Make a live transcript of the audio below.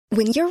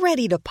When you're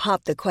ready to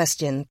pop the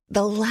question,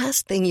 the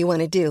last thing you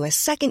want to do is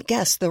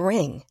second-guess the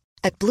ring.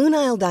 At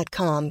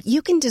BlueNile.com,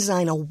 you can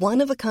design a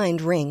one-of-a-kind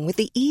ring with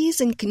the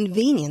ease and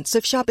convenience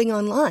of shopping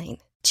online.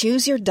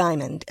 Choose your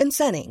diamond and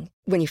setting.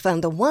 When you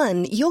find the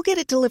one, you'll get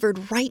it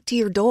delivered right to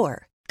your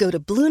door. Go to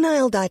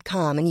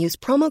BlueNile.com and use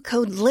promo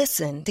code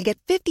LISTEN to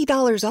get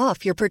 $50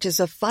 off your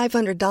purchase of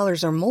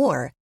 $500 or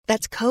more.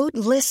 That's code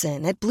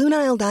LISTEN at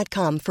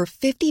BlueNile.com for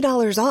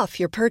 $50 off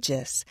your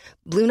purchase.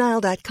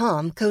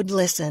 BlueNile.com, code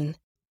LISTEN.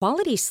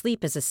 Quality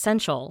sleep is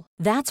essential.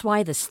 That's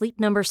why the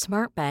Sleep Number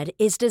Smart Bed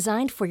is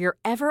designed for your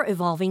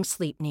ever-evolving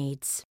sleep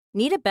needs.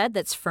 Need a bed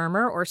that's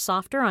firmer or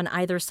softer on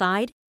either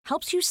side?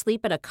 Helps you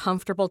sleep at a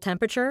comfortable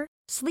temperature?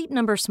 Sleep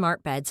Number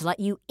Smart Beds let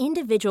you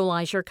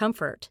individualize your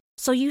comfort,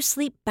 so you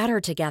sleep better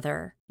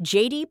together.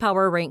 J.D.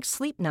 Power ranks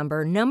Sleep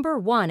Number number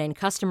 1 in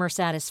customer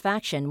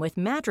satisfaction with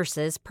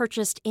mattresses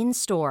purchased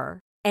in-store.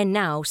 And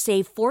now,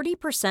 save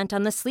 40%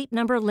 on the Sleep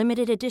Number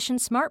Limited Edition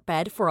Smart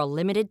Bed for a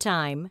limited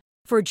time.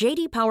 For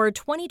J.D. Power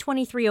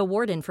 2023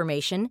 award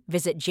information,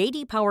 visit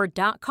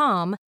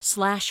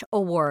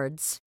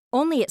jdpower.com/awards.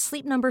 Only at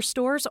Sleep Number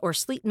stores or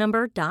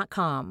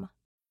sleepnumber.com.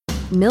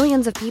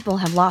 Millions of people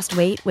have lost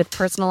weight with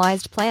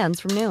personalized plans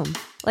from Noom.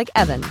 Like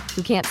Evan,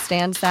 who can't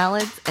stand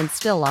salads and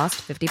still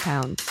lost 50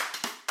 pounds.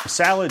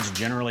 Salads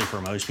generally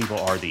for most people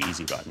are the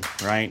easy button,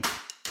 right?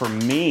 For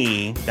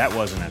me, that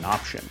wasn't an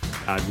option.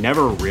 I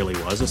never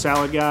really was a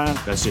salad guy.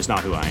 That's just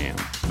not who I am.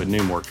 But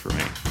Noom worked for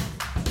me.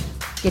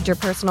 Get your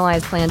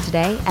personalized plan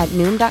today at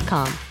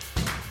Noom.com.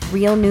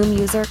 Real Noom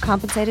user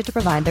compensated to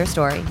provide their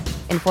story.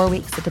 In 4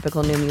 weeks, the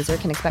typical Noom user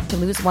can expect to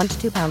lose 1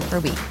 to 2 pounds per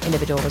week.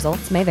 Individual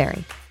results may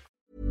vary.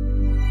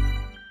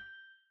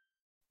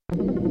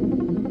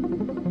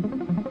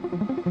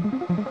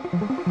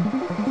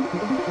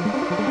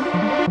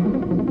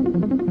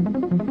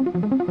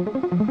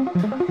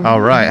 All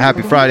right,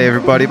 happy Friday,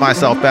 everybody.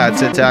 Myself, Bad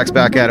Syntax,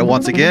 back at it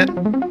once again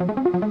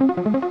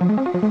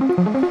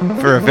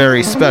for a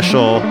very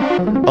special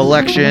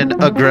election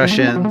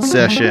aggression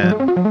session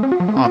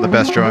on the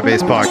Best Drum and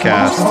Bass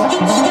podcast.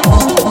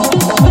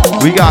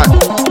 We got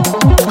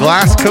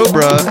Glass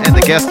Cobra in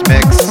the guest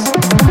mix.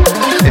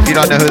 If you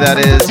don't know who that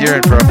is, you're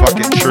in for a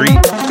fucking treat.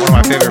 One of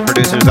my favorite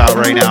producers out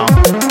right now.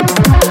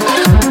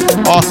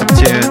 Awesome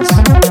tunes.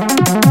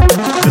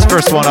 This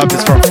first one up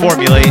is from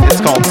Formulate.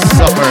 It's called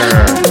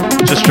Summer.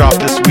 Just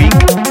dropped this week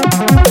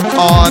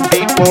on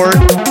Beatport.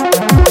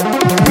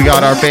 We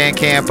got our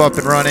Bandcamp up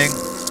and running.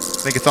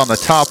 I think it's on the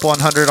top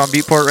 100 on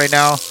Beatport right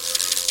now.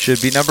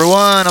 Should be number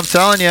 1, I'm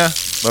telling you.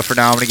 But for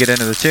now, I'm going to get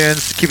into the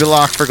tunes. Keep it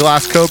locked for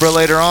Glass Cobra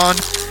later on.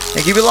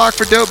 And keep it locked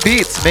for dope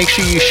beats. Make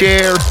sure you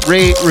share,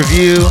 rate,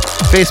 review.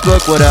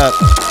 Facebook, what up?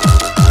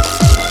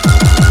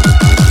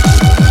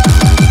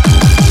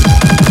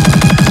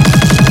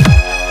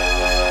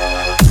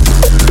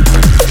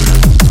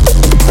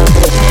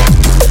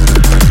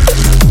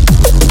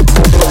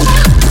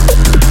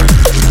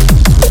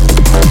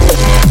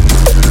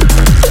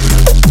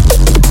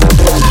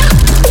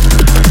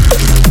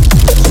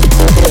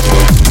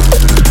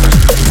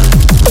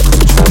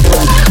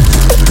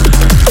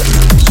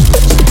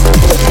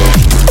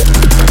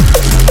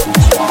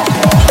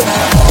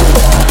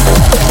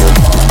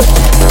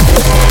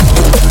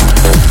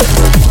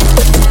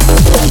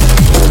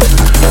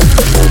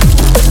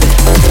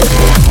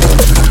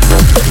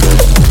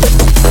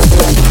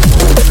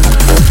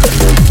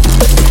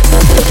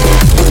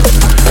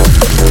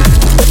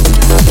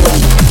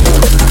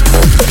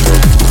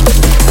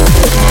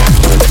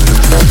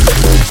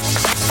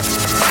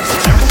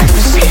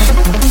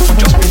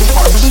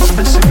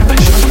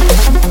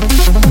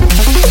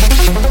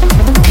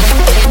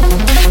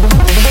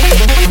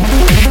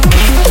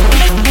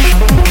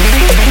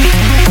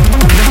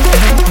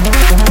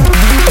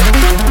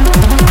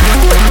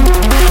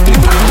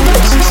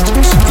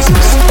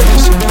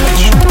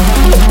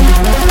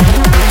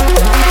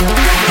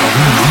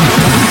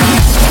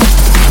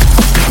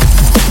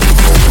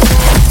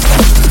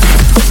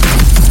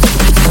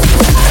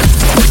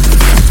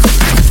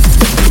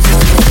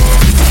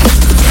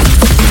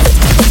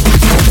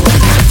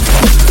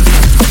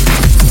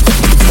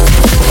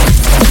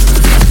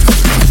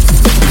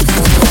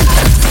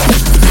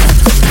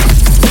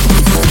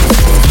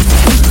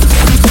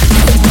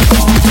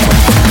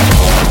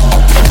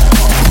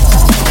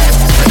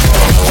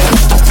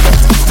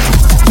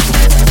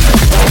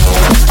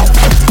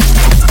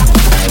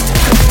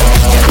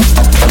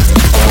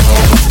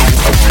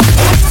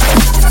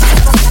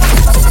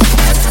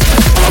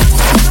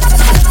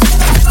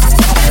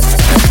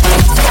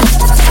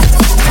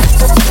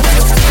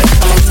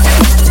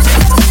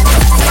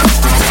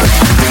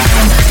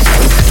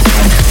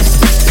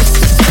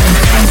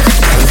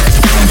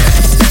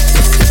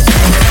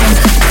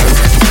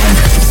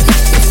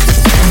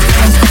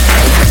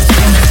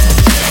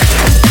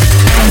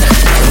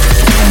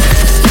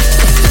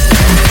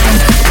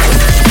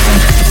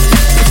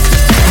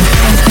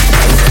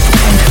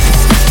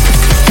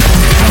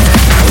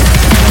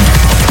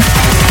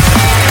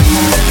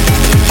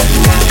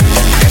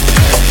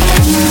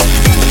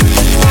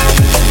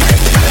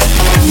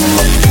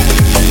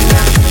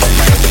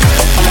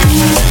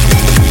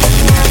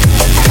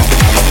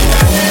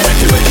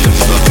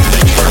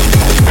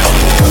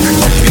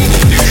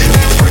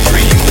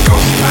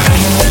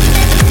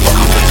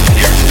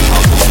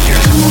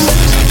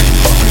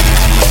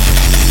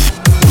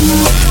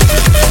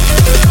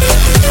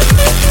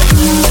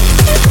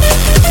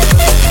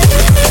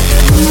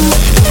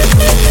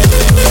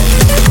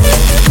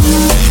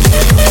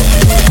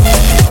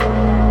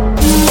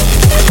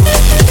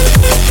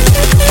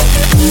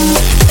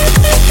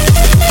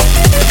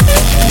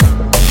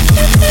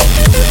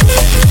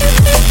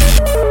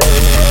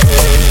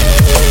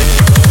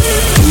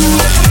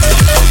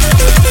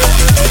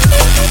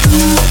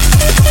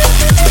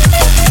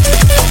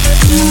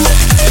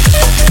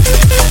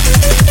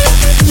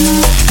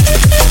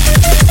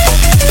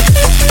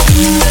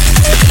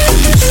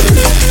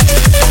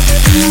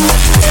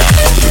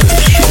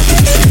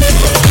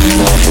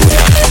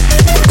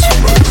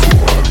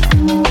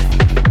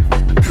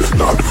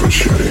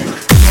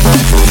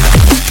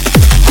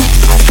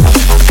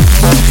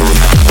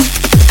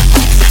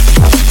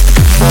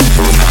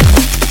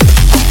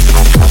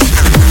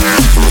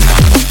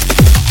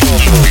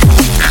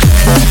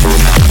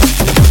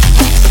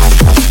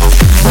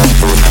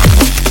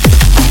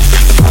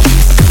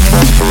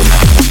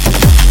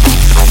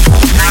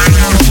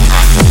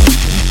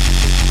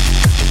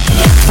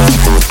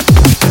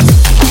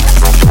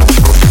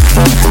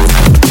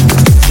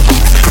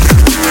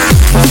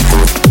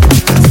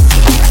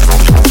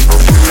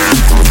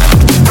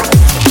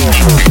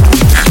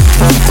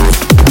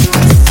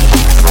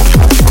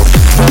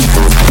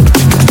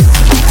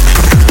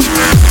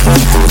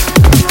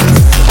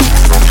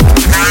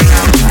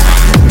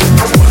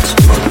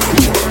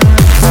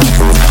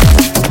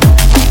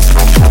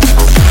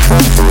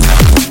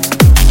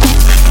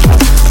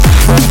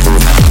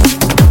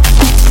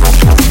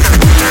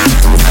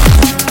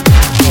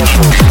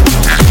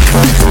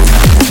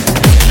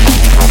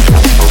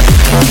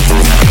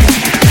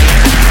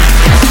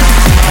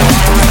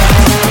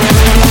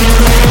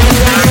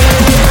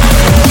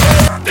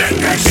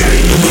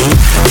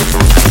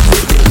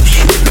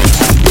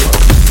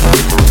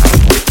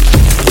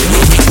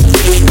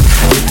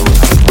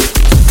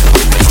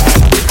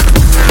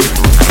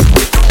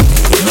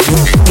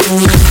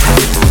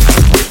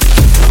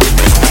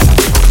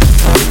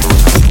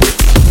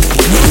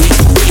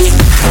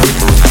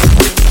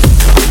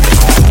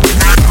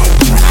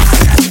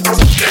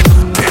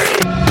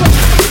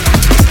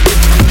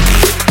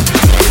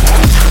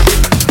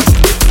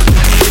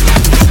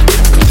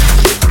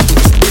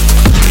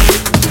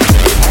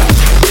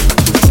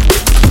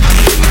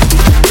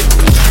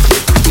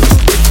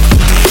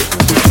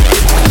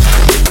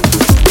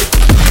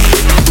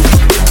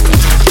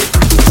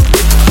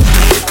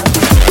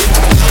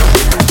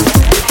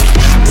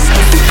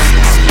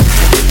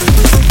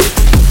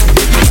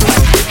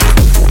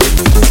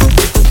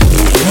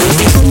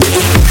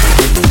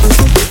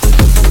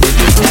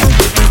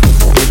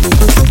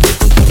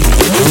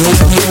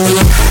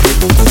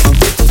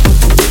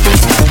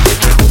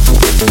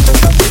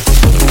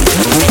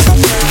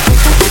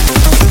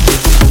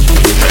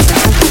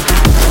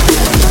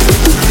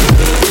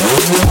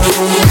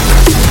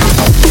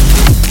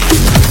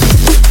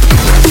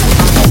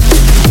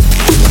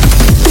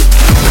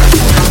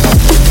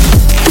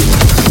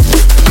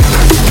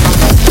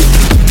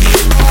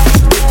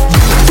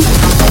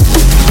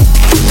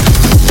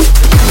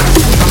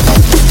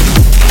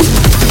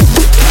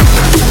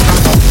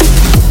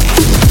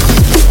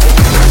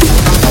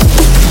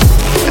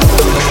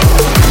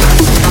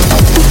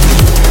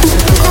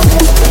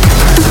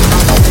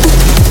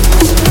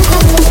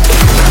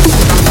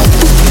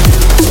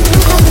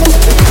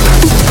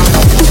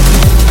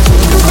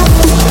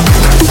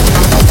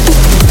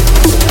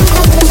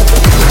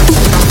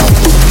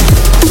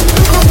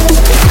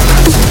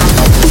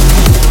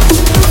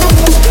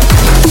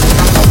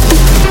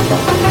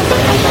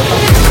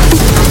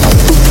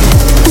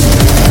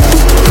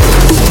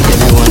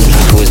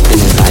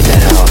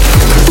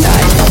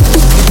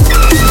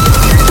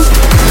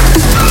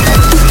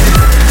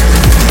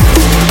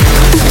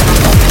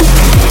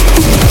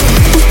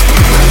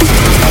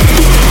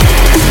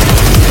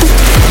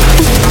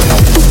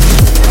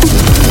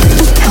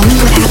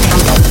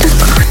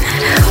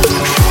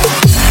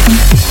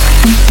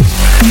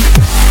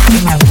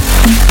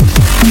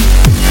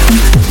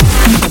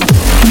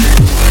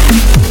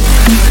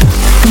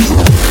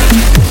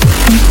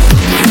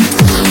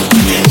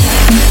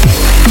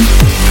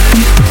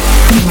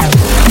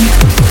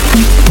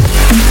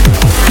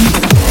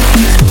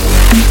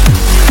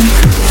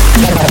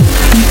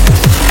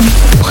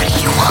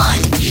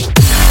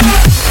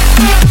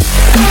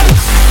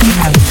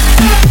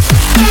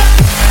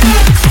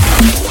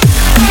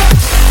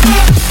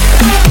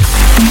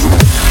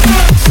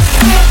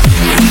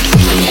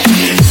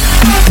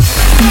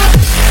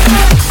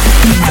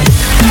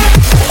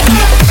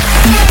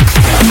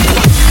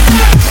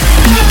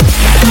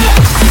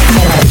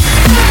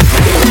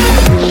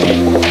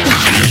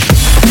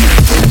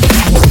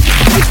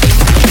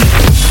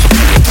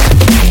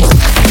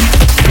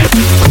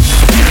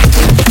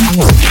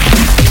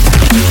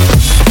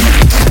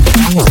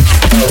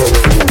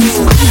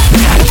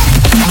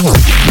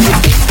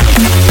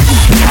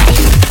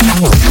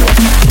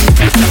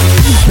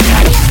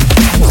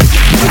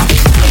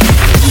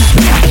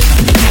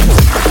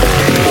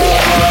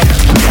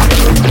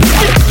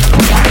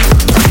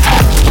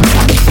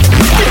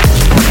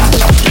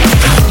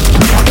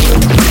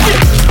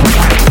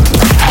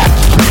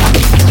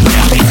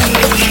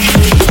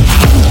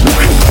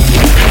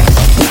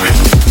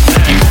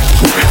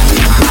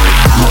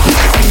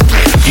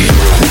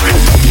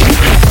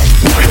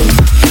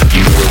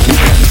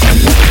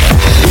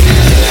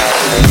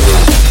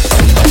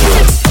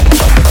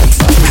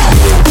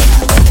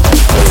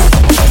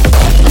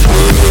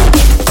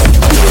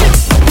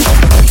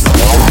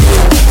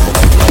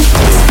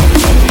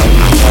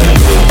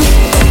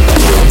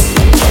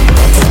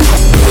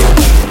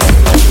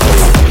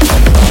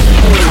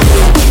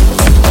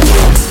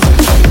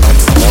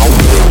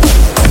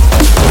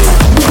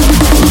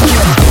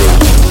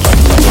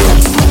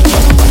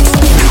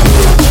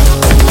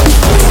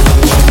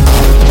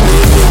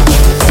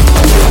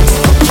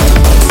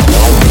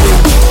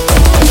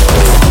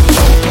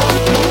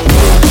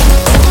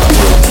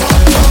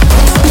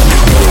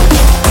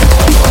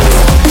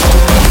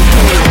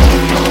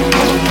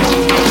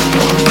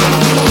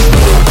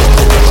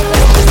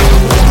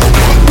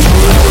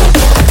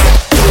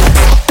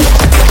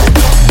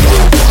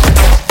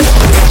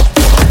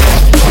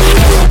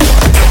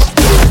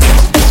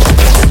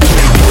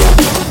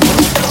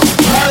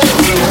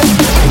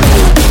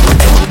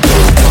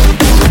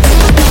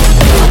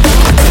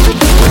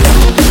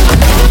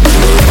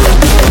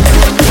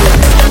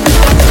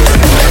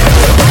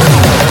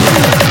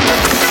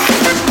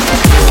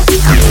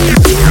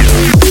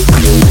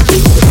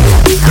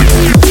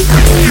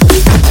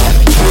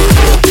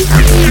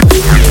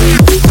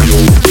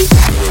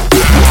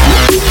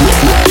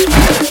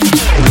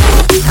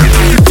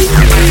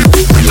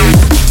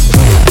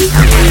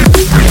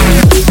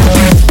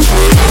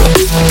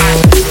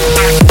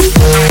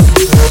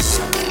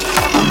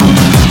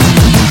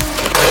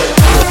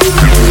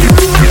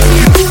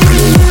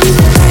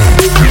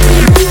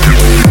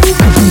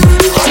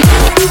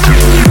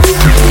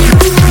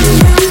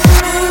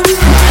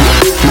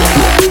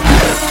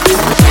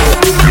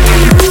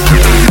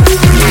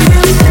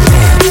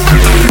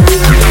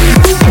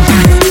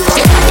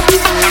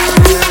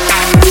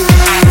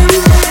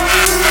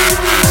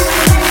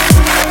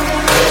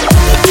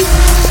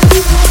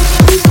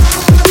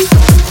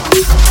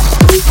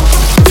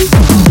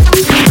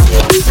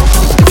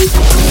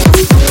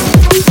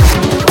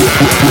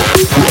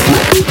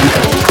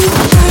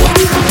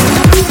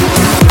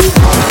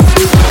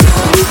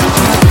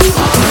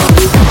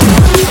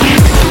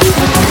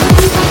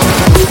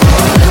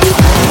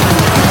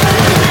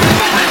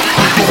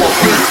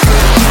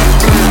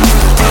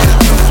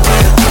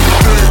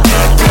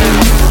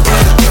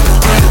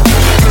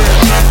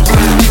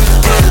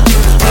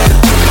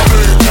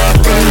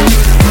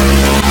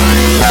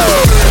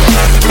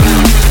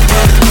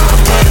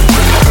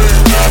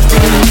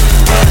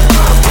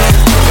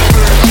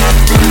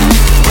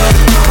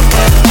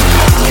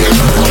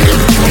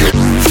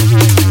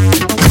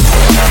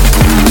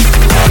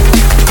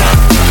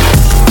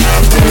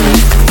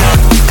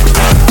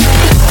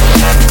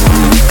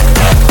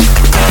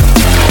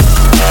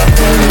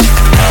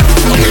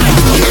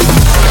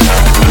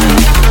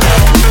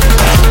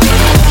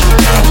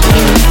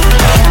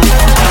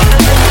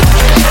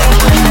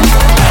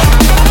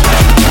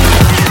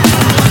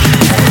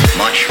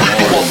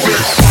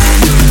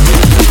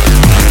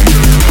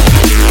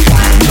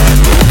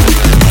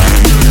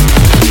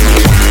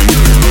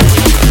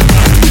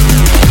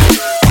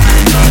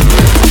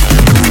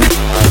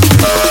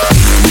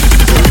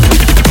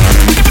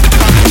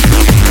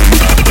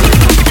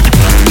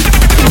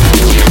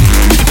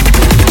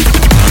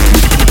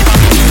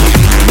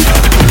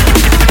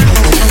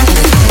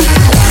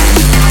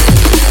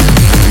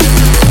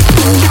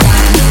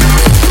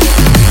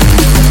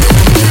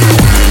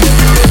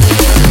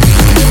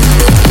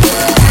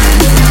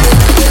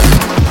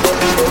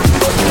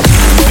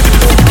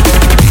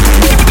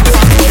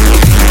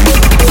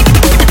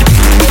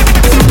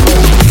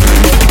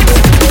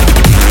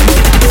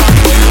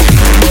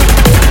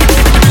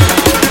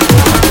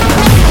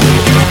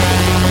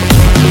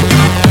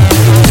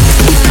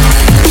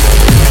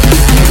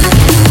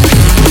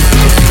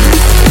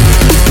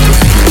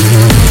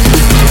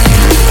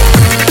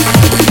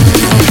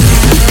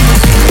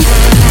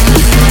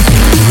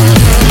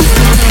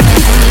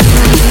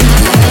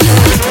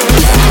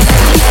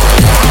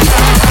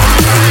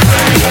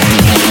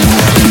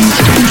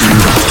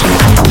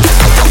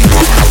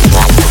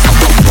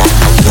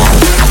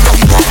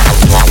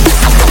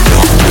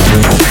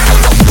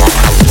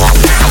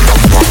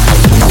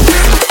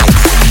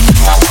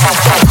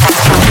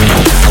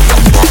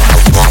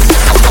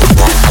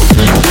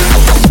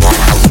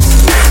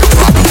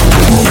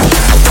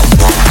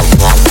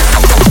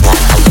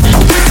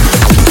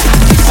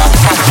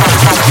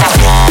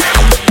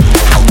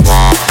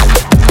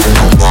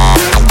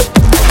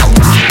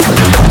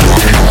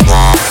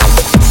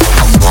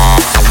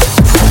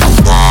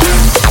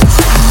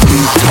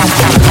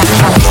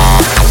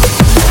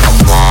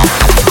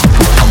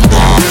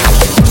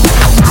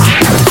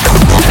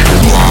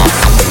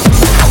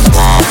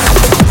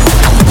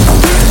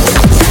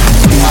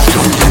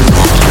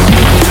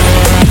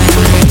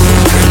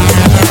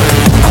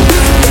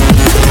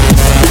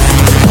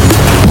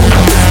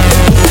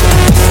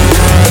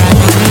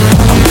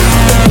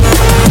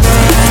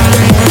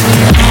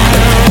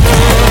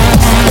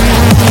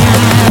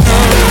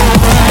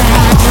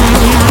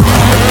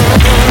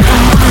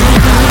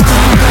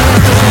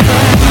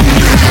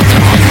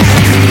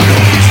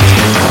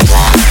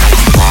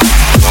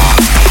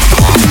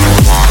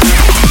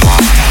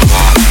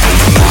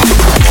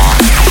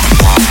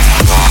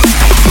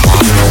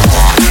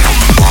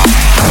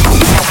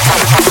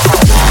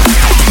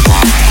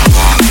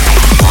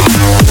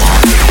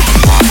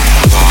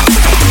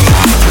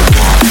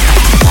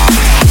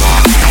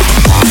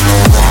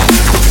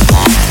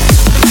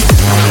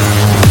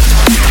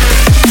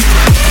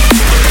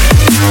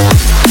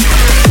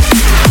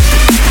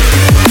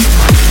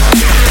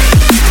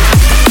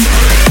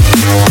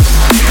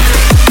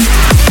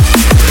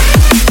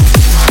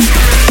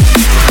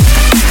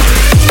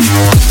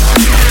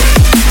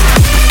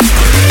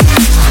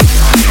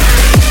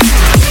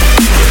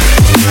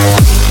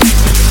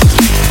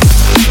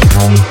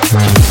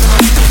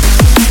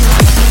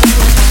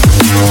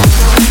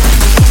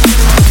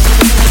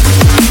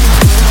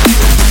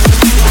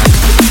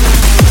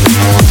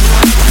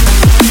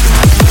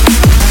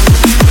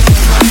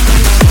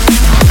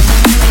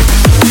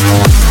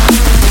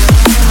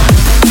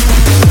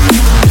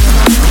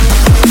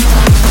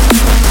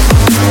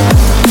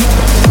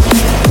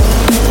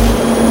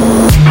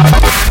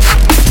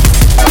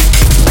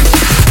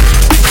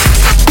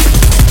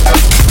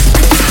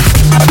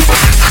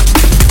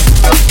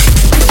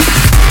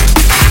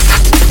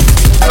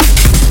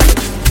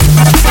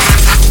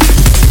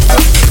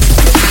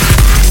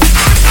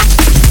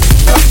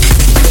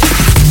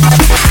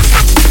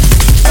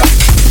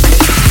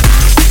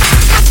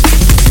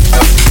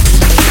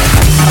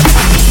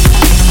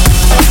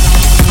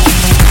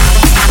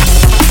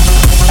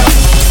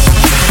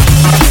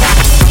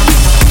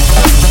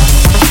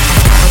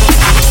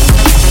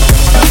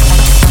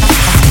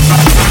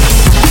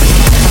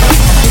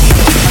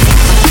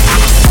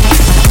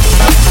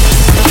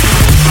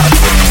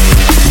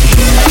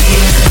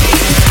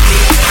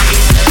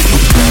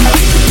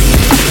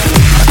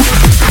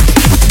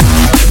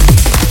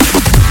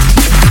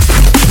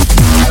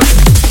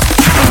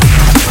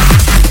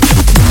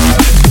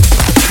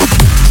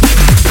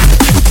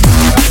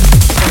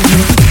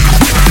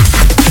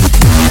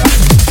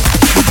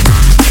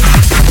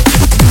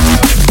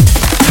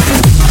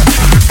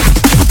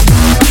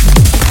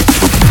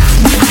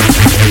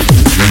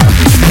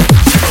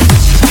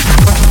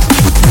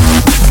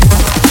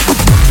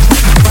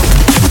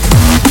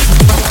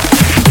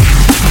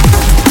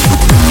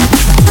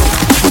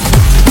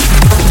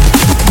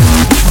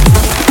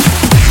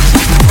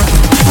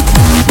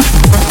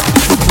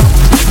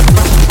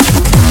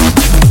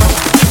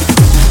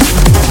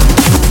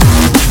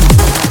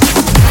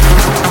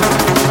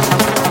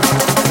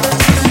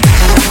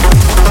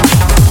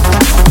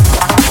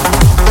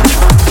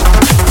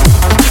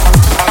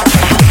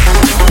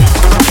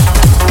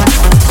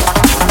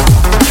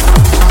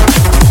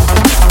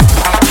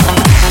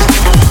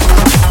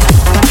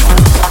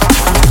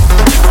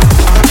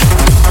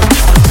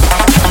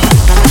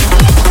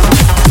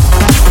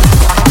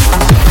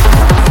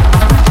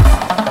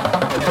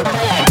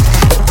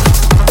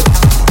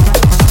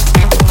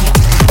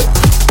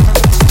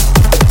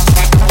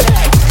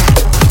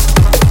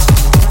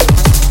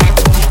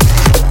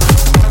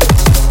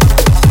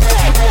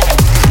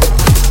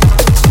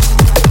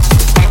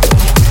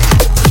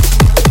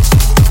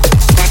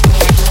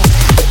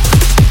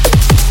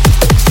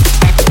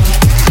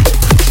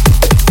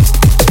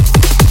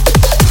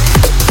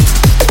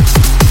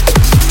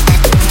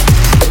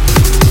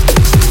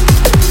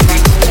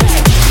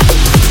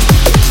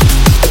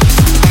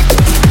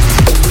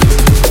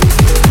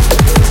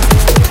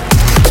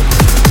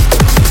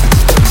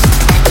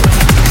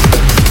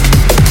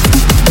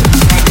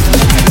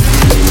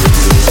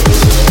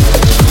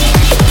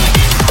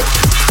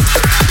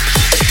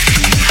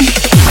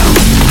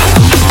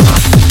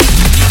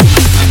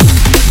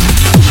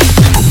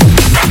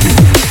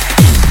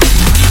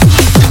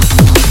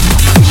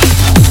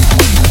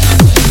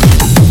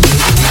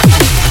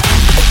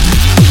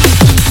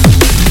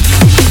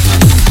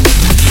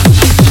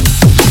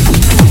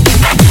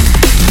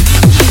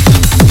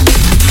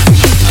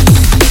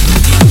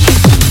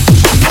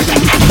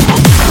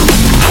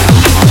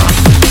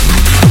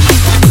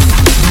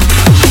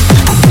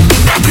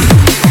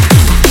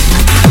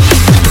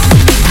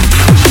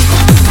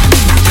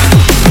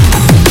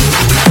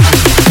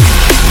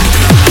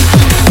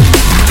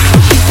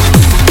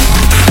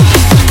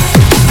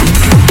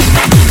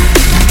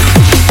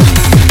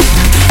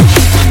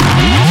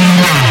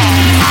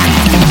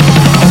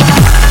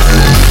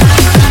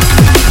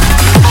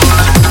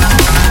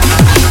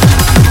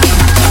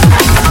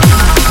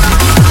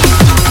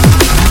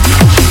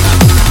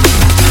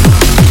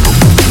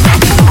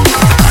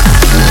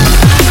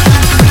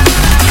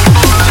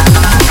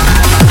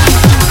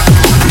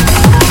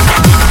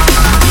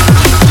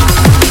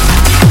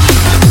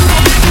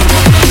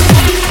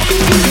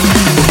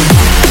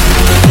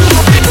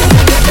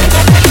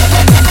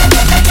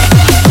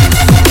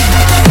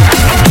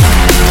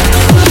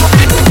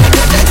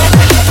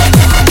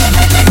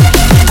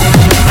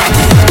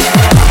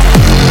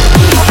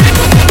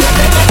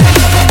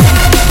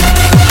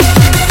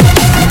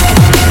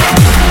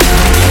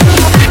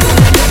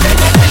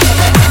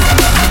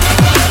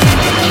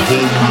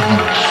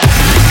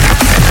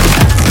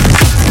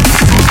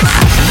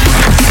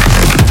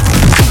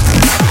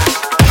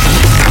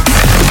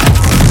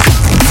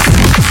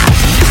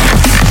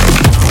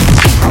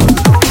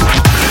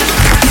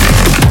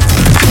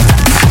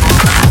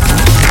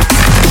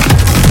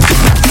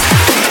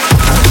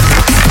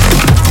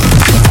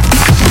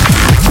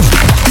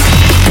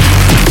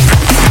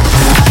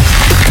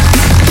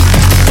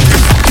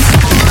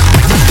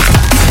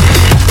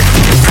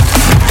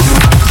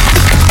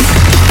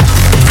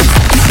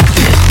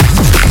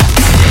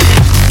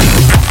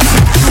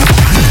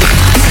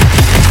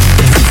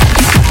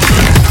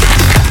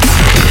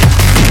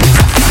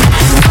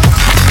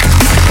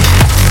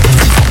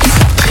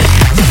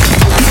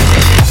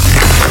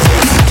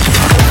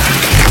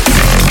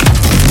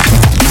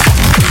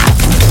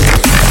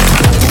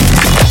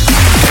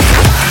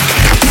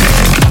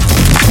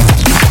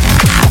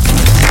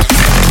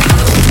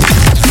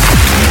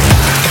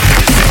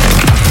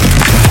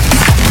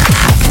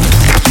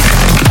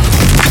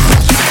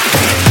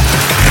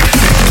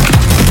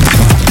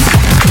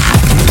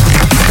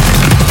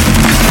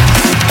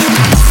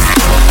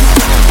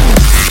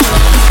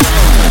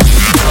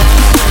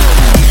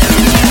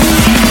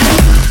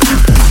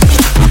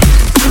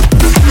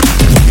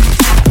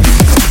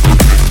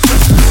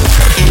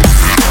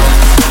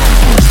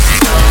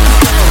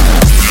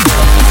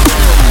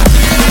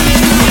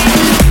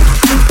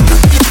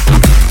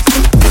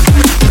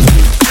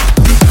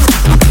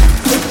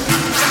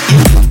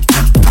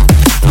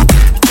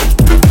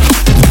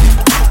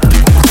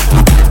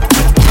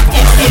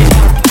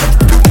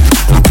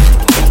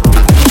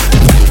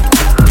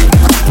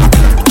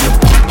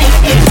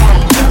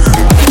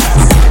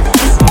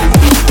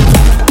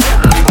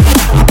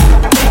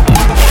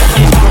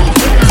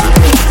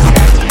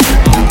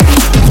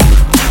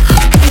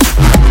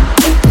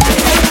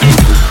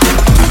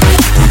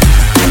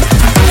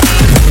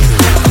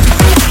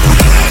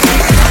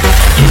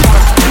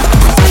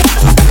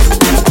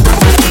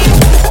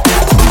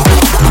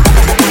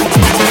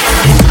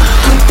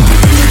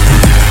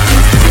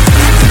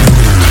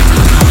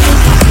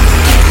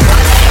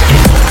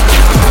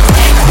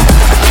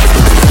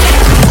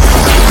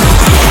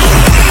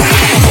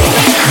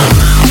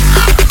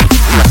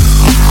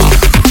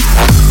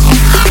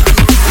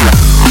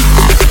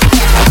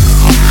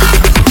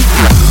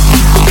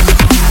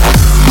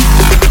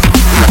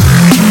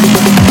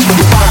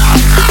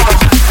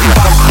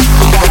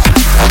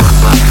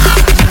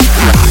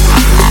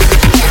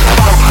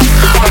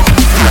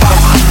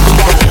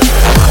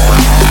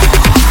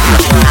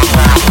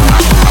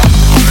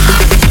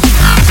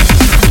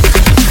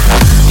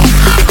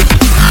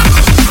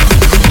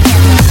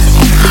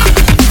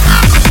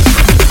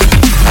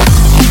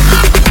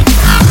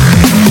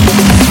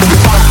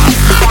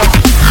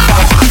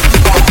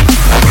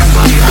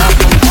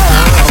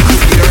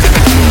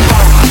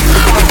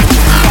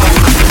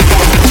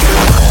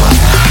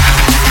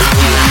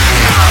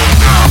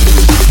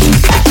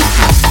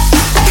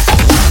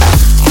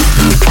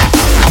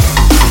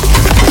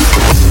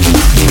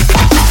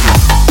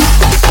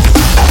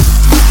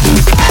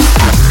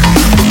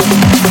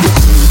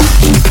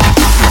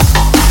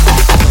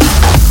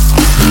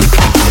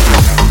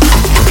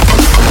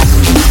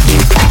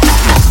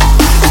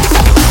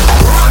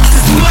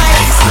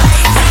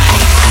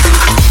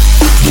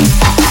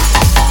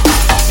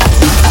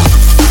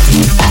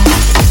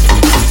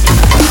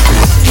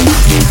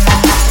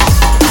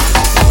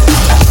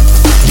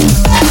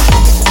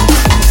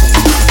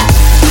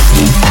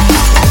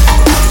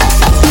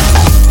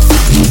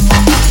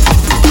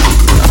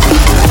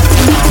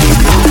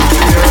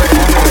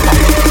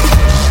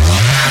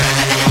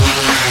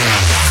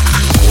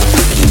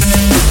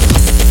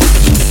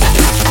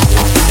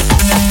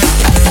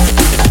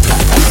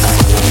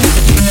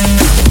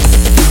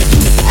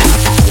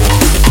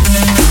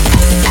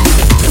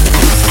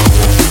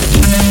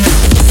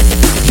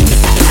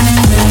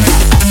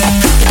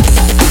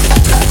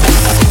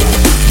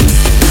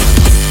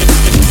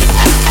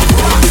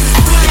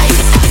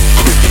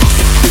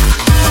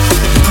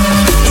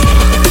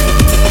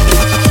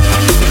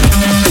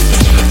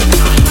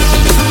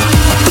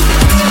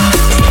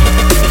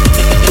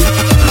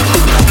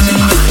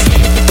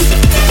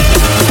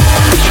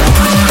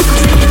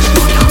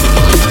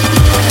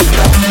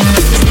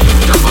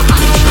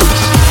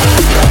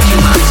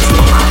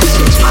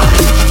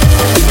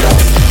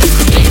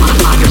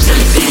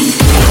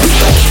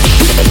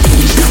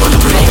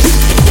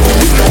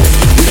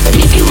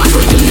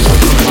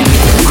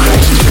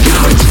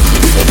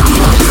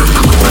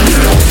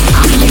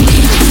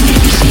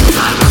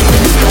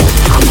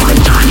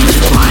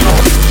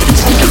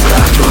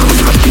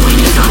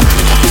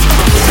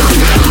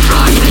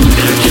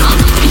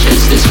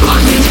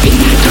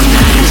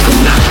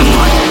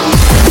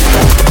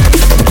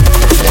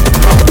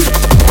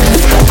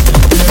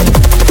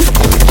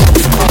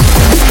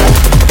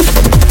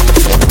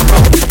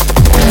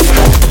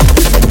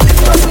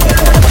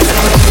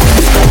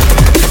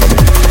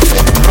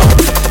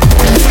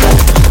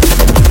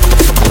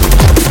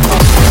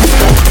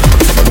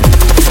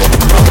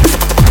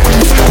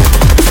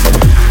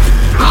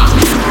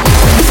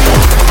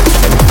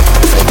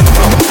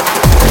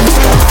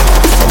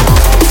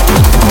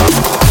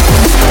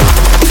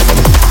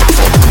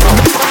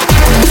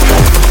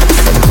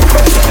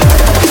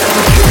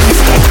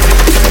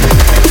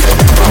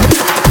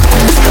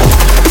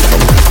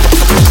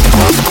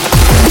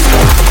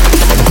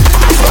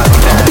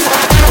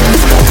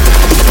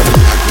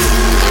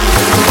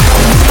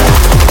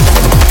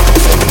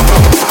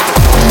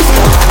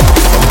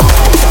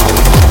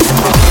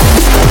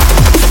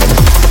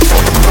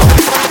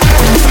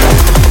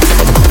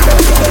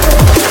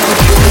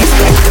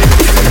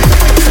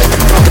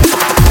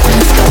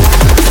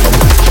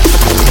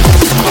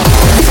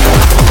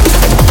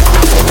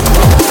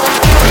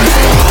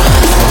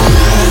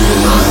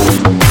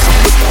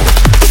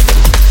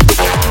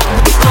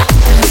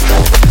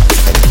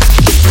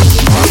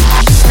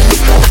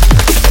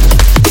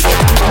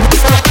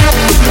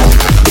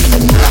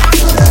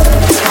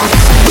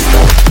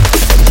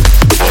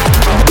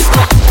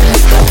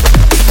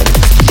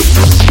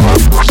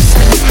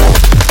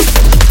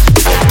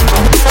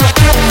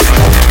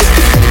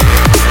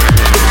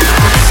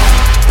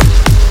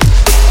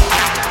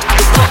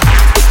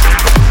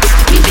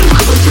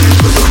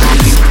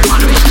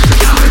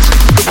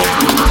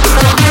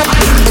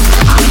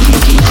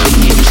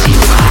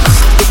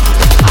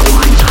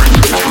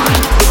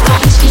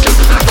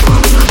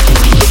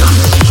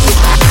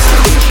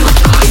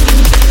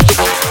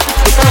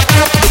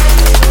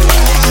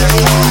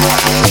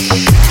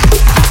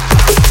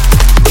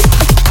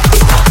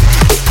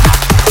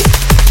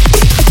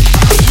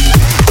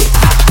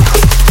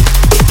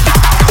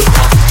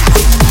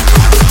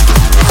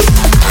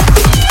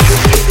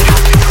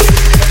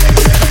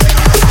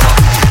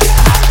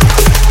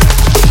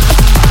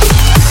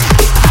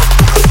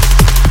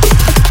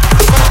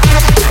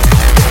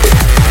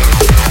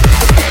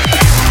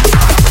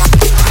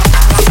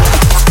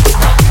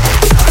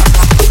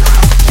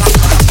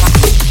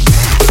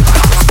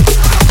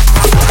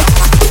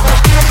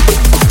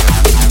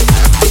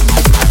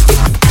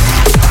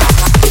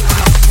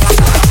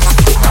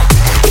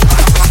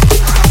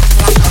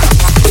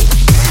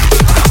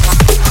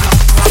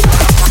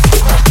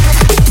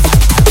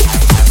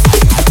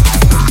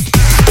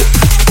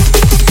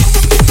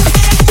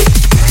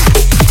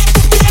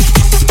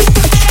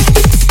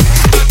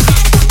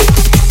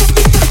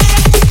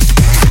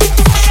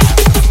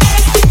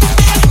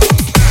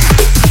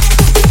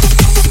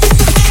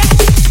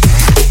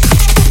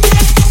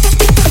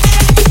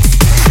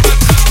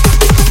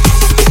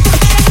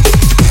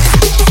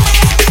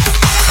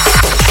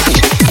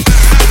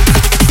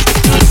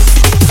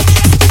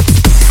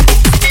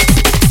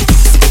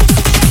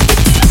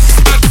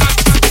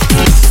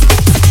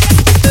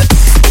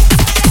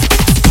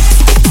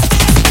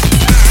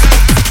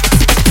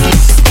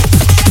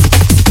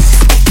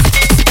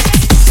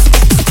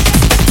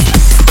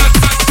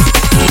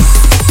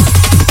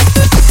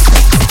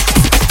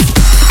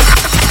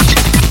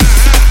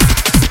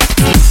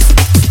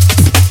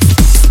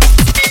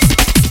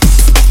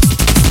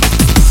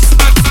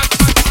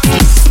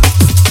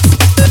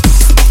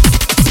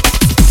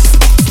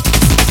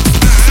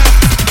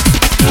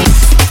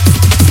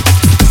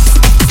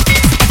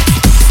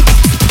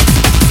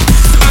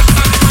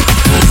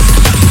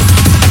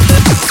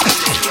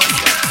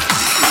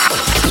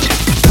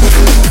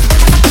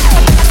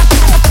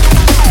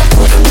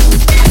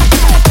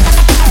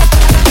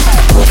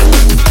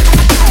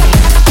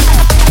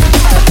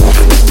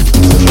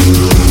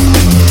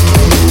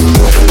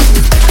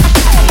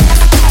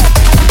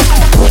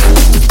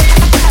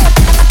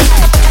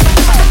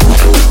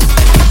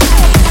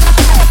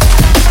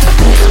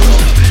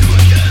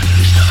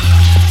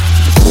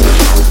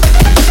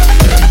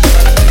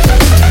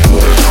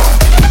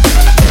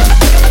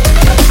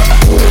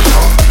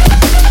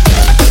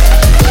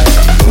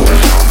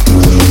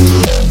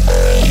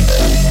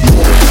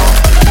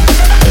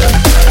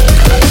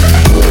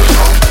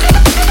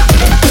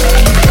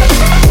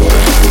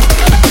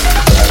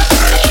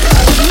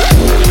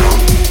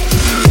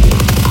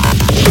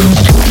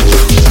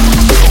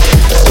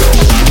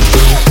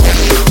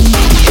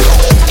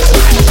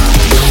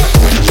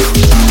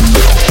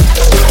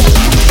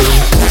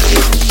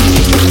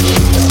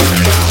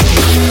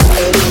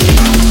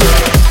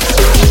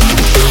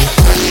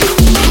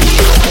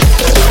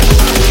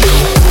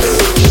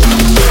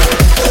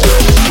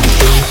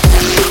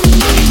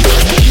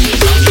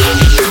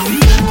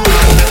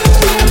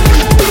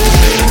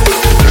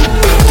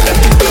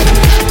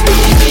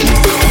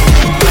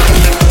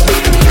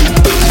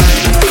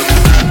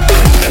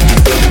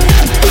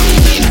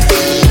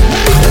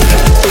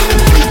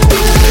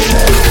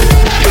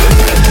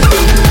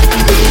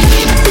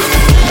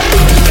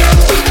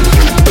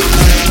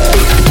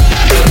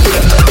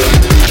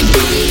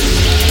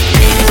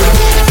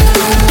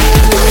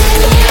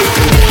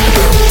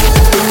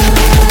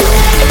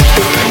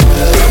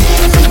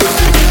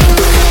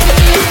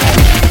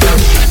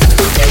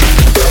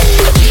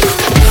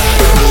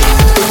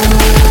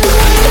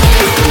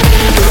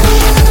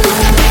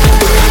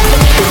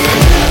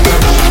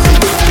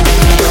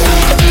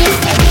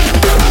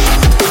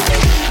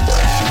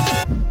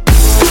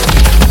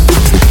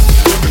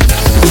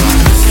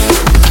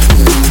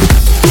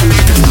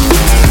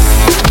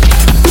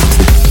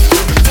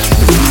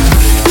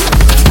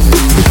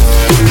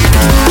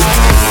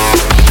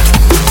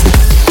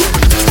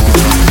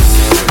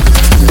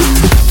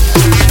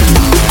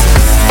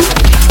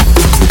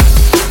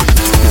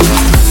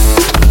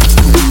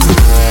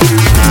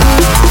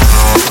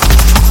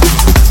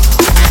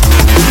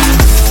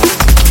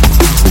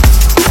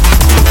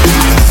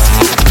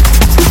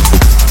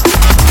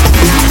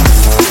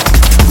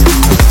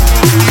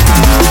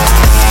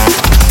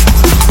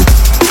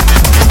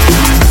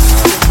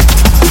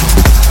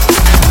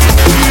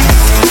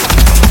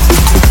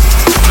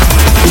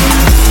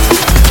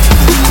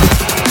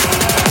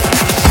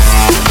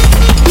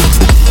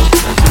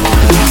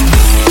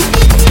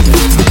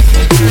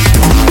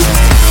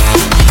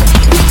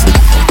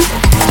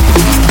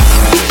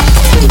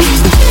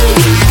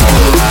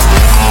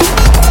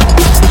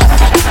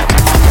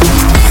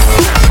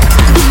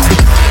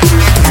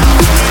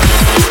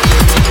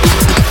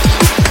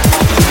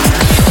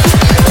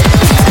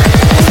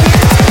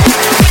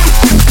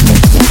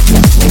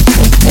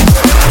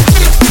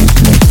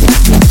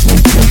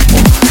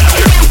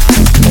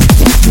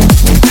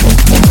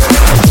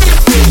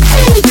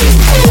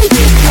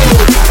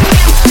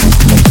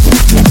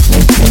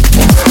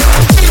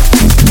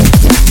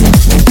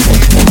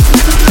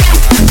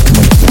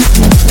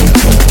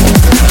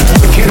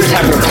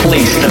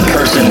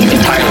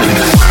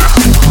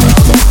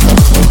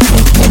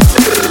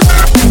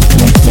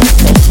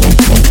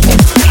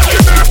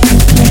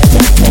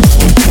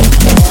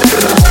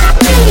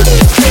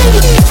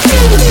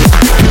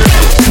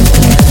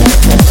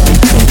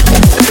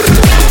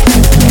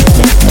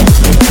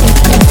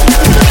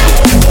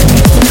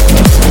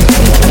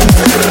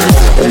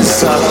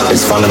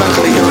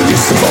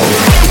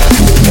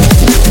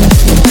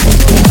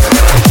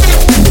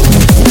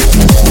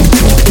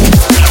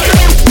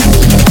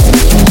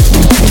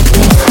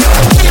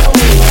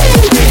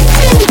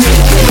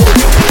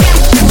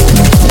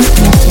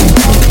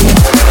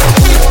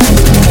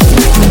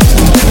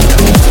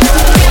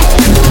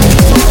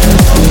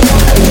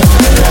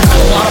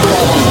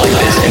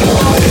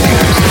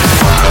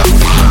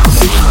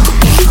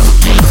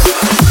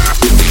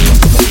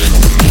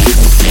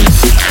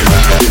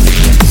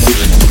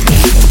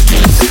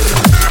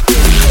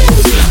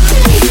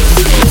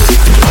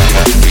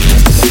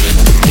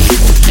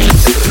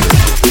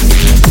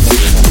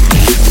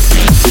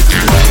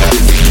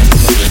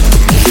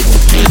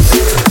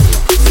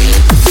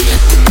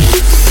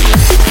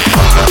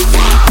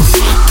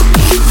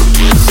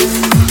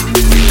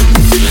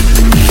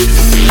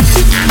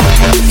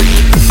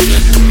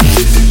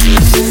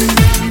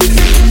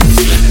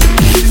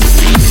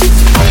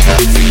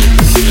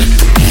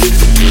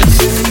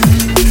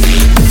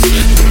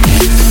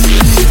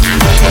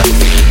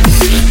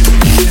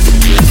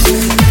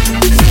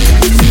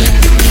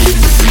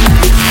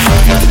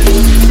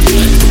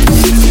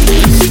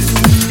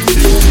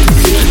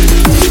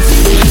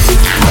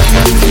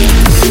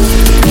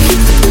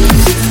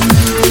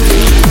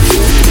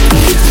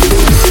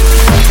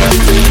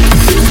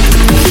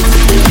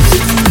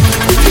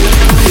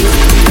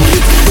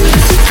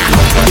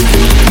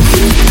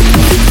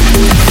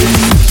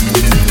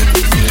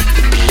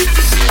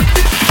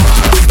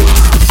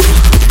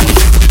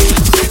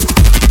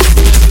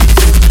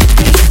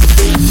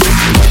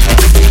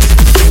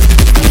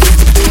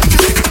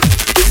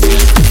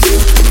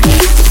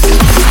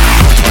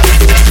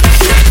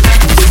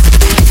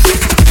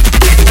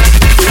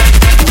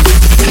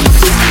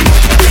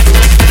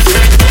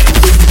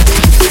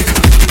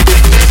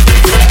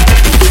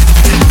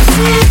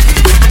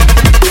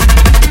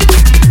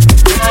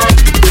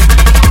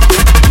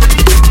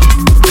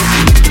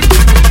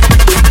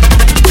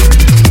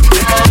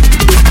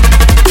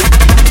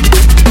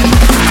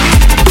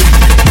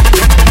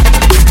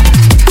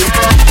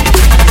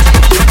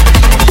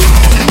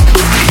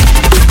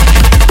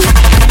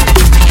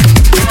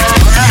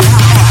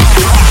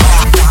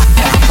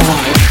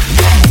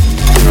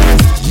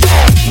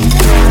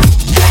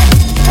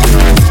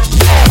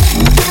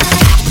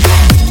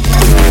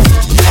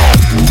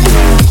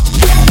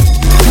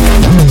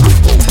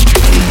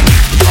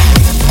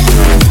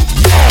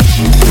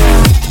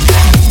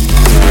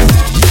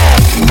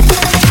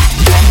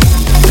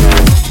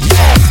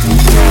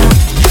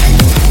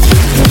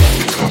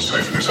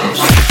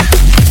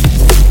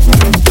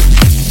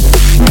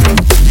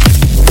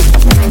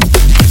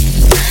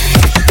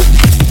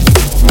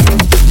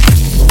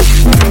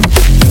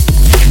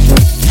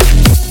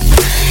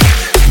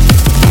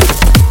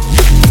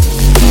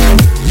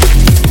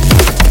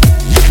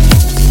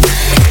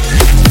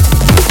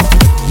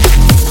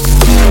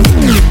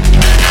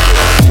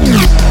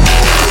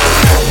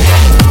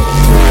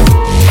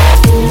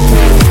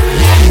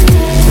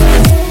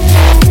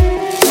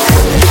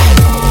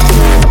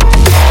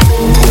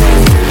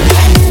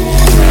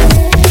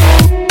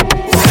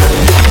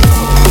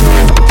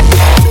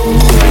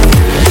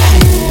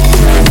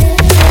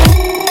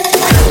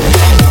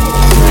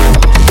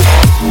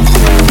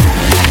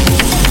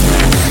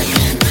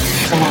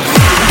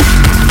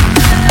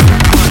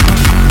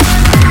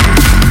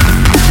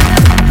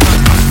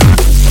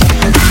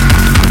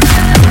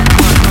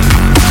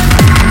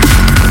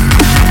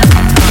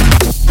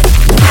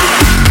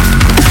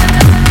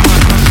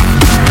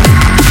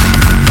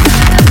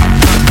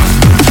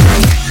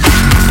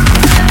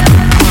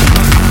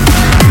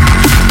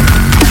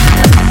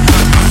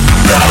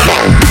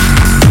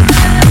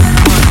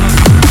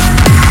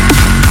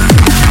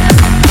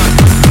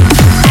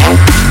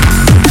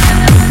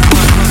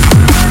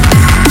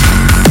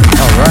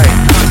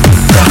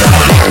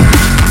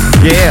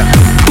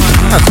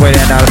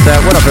 sending out a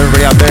set. What up,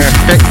 everybody out there?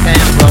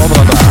 And blah,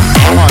 blah,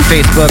 blah. I'm on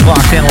Facebook,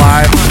 locked in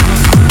live.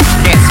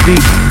 Can't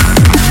speak.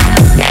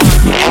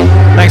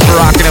 Thanks for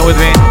rocking it with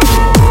me.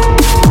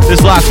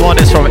 This last one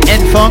is from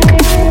N-Funk,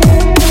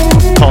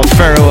 called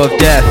Pharaoh of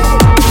Death.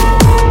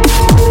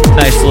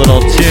 Nice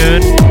little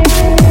tune.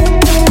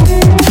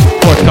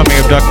 Forthcoming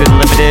Abducted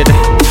Limited.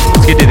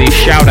 Let's get to these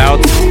shout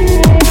outs.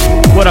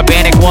 What up,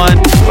 Anik One?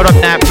 What up,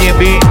 Nap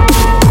PMB?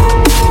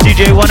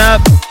 DJ One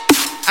Up.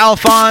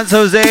 Alphonse,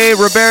 Jose,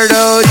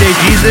 Roberto, De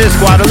Jesus,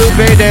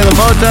 Guadalupe, De La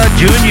Mota,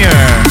 Jr.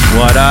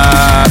 What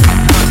up?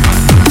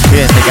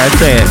 You didn't think I'd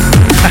say it.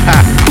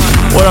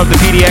 What up, the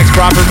PDX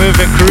Proper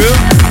Movement crew?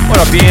 What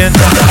up, Ian?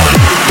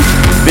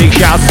 Big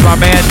shouts to my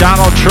man,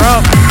 Donald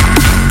Trump.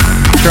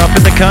 Trump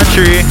in the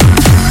country.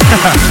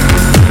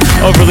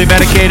 Overly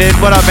medicated.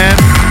 What up, man?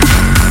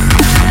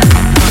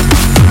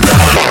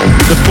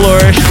 The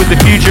Flourish with the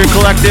Future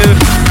Collective.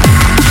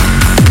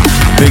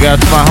 Big up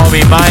to my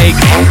homie Mike.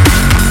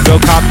 Go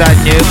cop that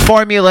new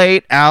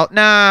Formulate out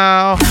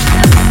now.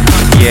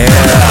 Yeah.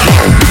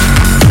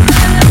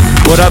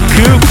 What up,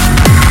 Coop?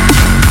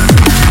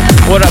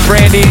 What up,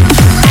 Brandy?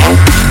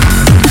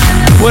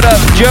 What up,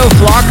 Joe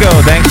Flacco?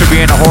 Thanks for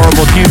being a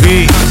horrible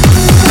QB.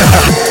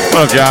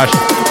 What up, Josh?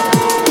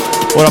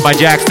 What up, my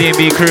Jack's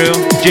DMB crew?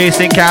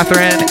 Jason,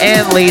 Catherine,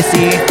 and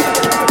Lacey.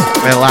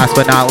 And last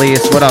but not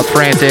least, what up,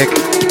 Frantic?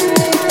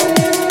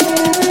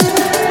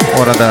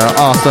 One of the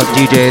awesome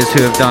DJs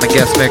who have done a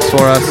guest mix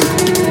for us.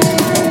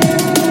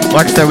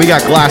 Like I said, we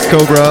got Glass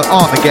Cobra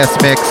on the guest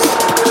mix.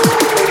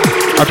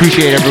 I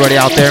appreciate everybody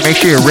out there. Make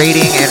sure you're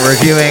rating and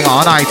reviewing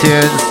on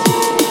iTunes,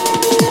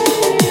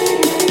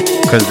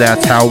 because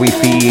that's how we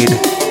feed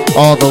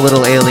all the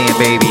little alien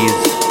babies.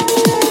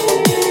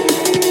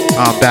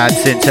 Bad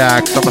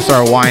syntax. I'm going to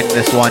start winding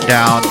this one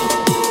down.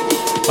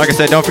 Like I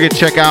said, don't forget to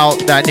check out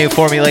that new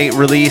Formulate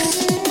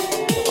release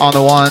on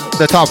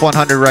the top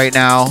 100 right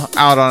now,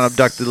 out on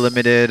Abducted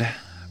Limited.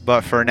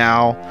 But for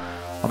now,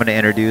 I'm going to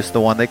introduce the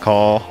one they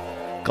call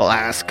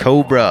Glass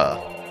Cobra.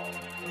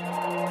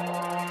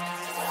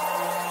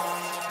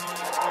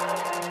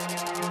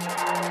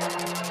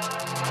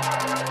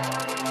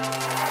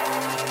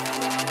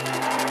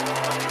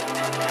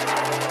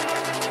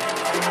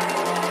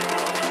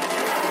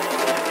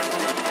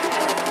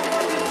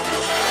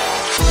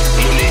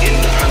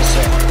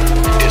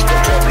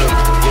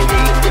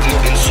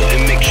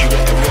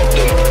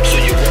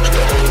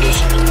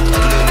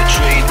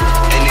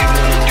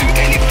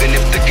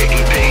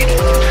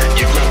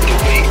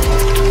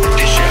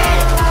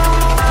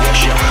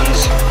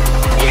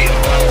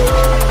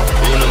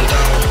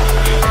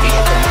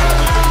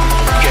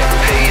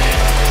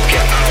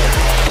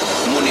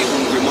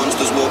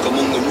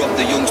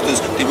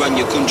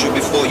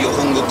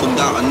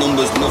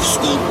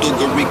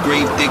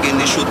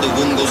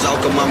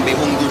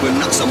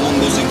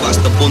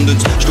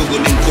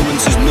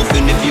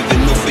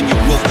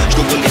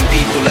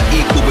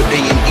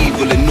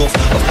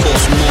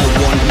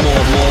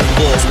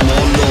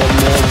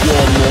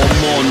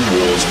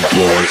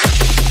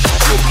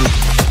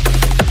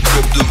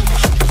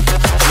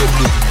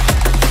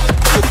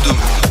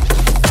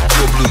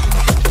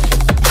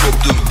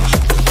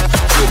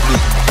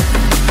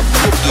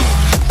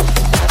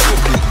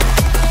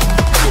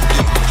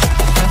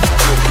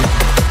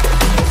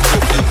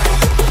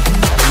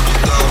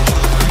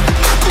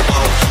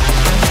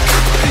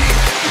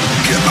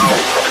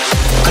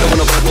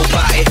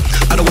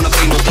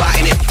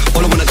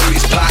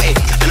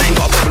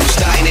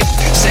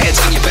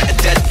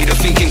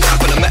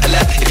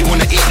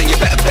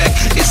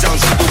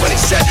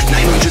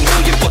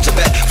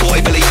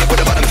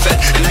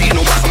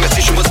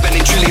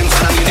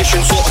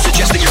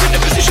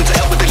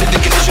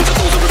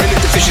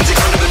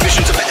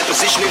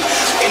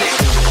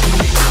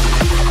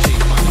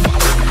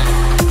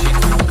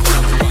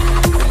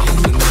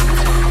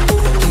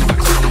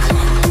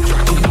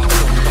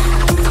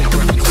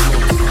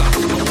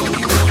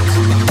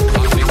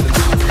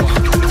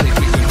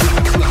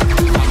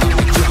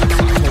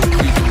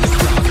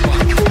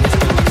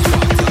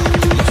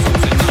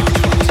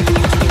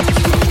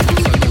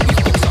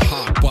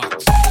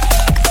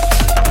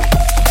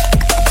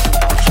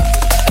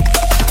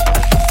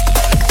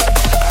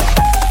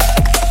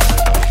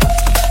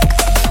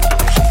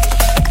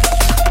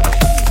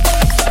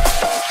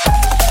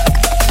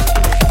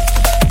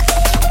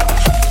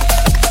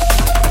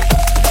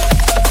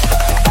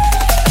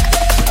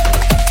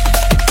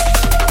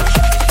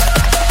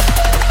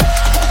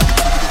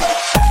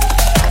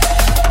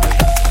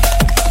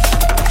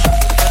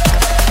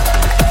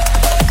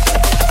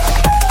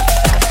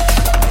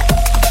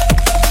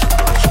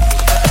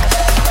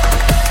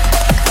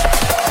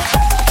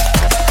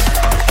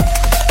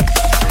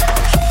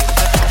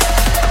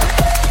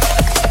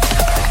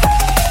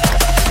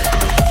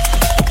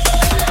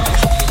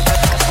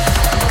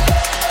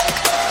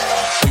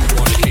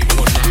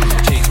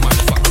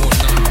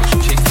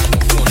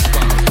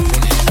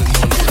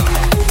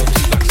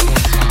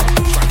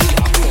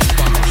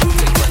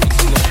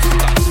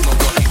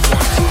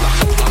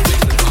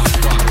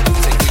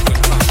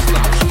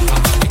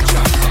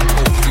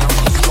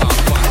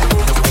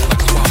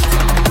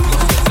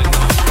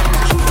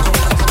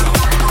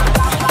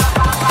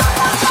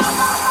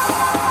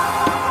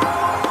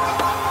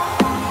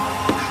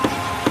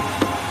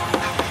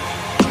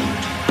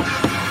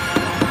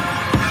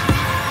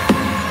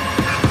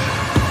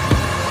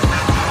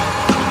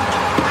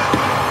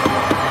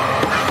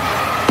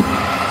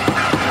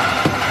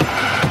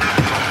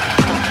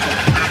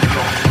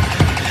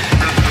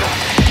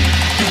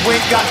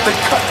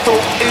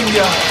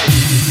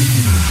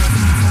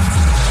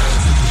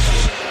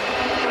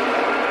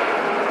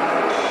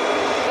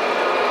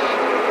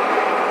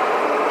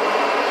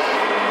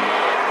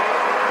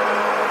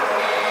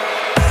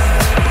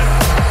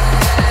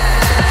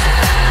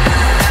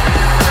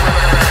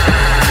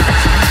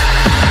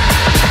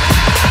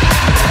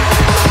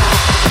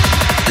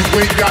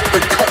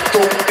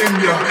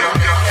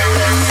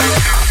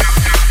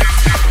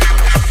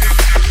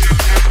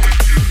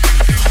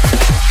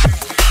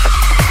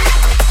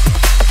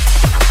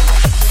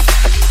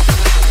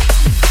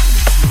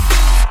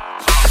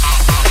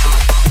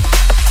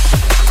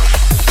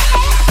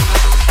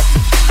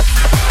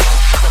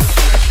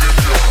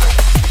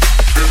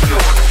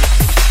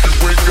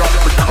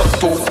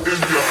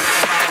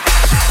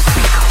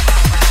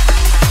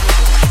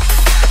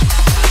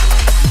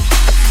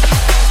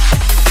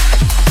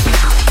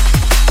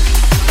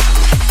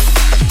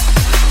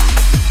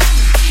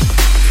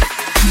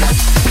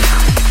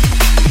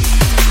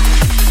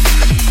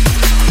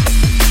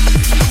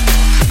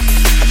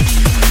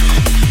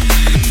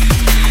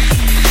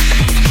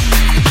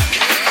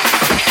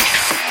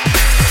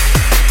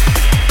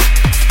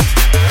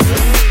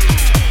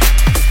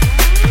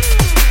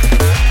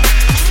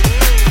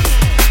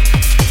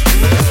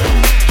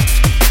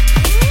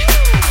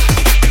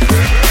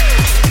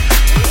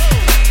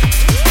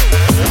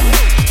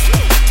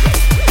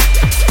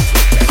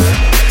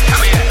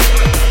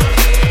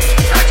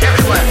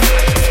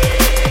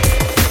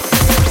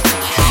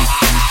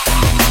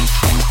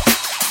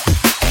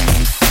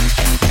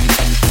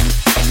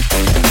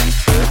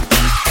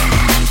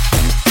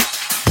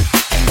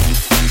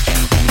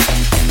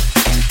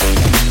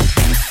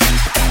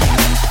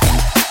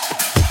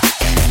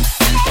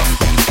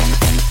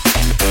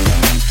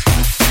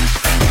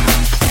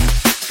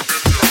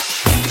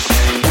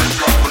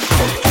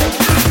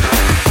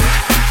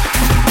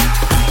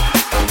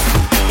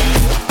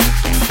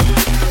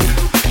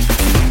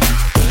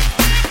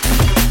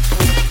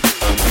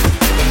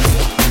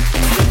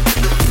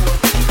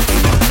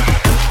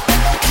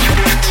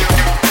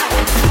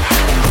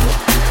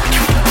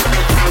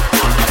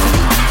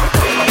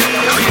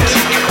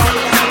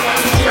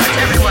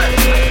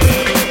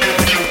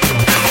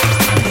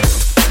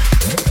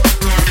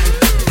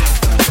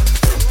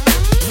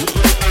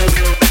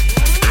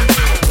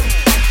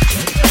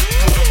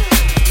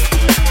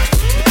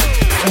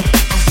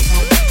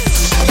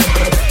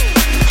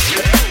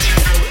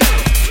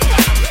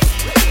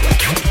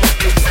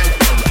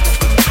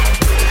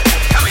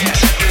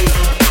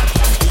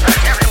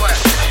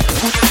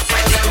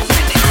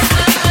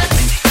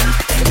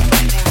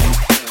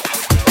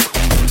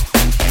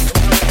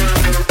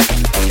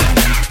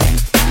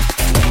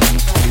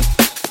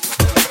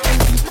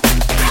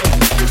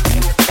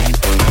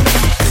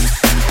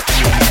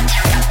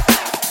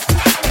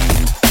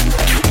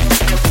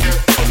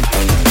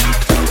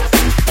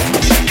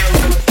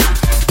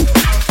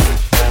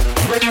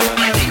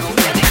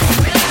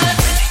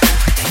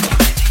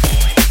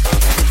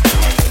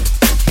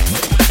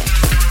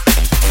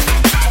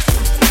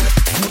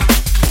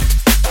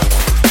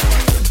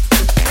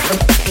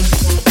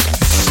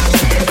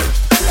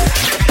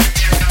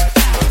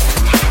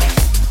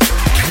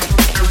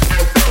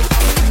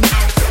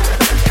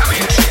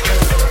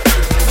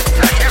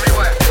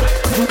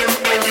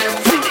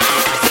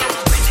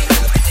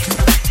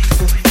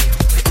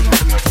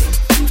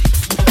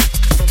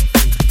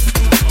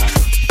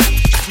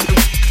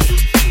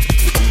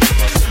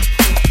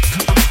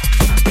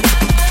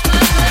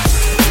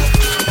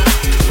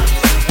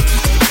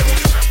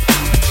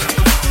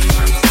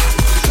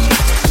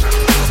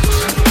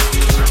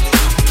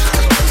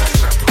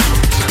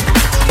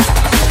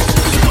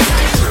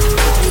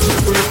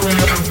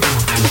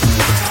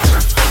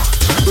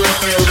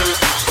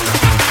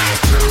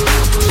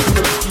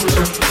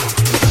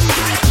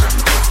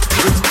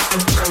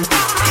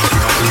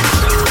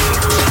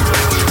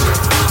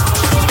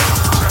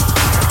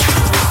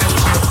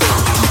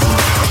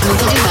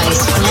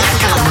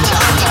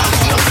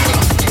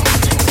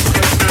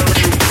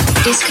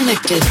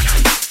 Disconnected.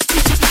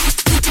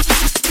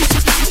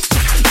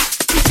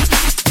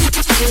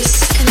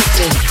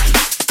 Disconnected.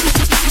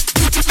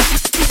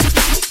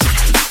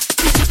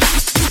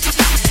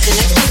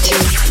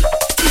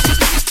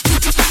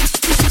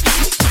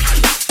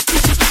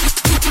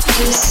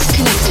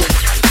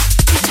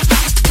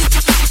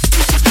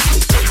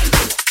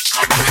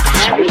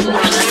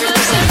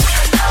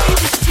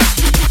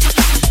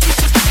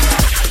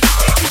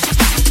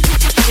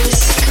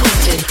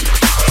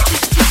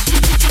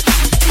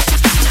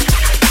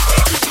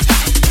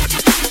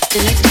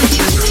 Connected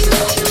to.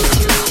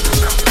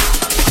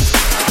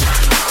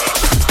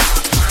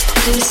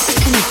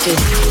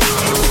 Disconnected.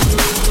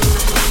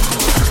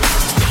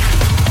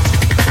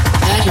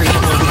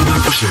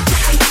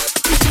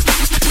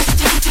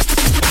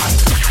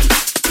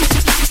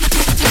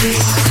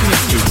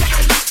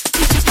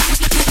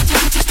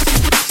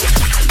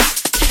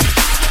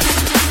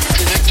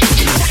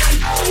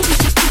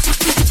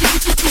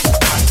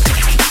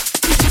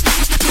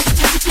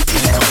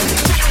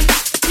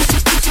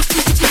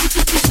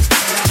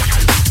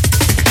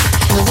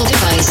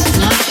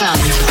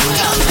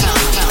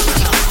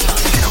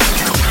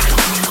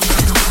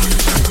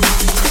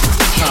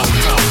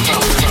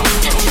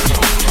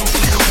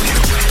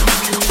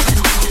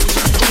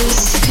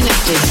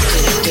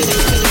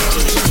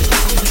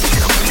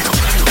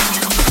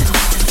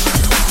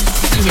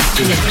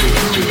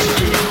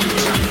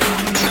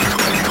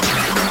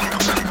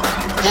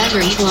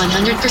 Battery 100%.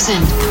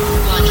 100%.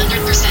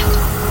 100%.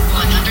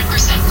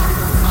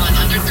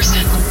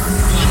 100%.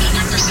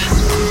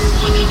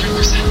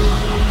 100%.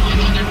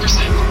 100%.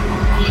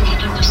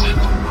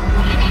 100%.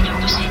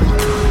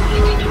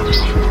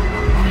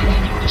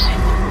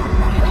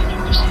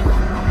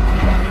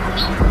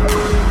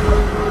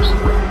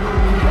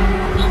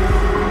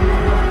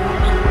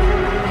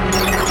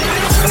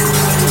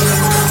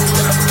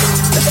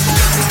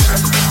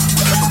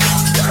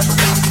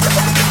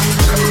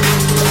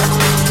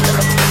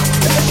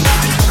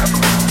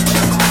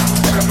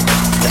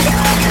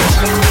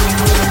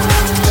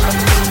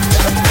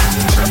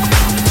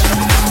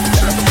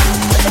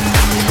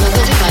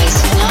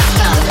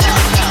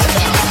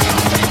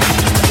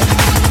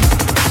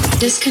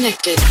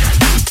 Disconnected.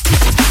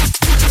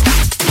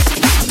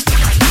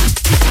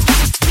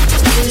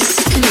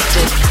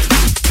 Disconnected.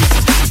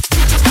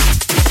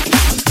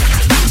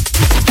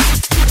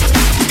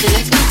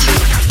 Connected to.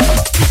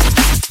 Disconnected.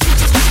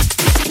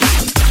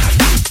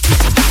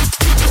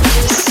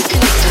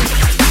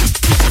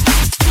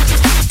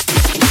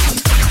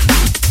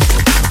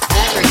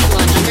 Battery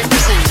 100%.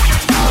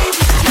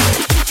 Disconnected.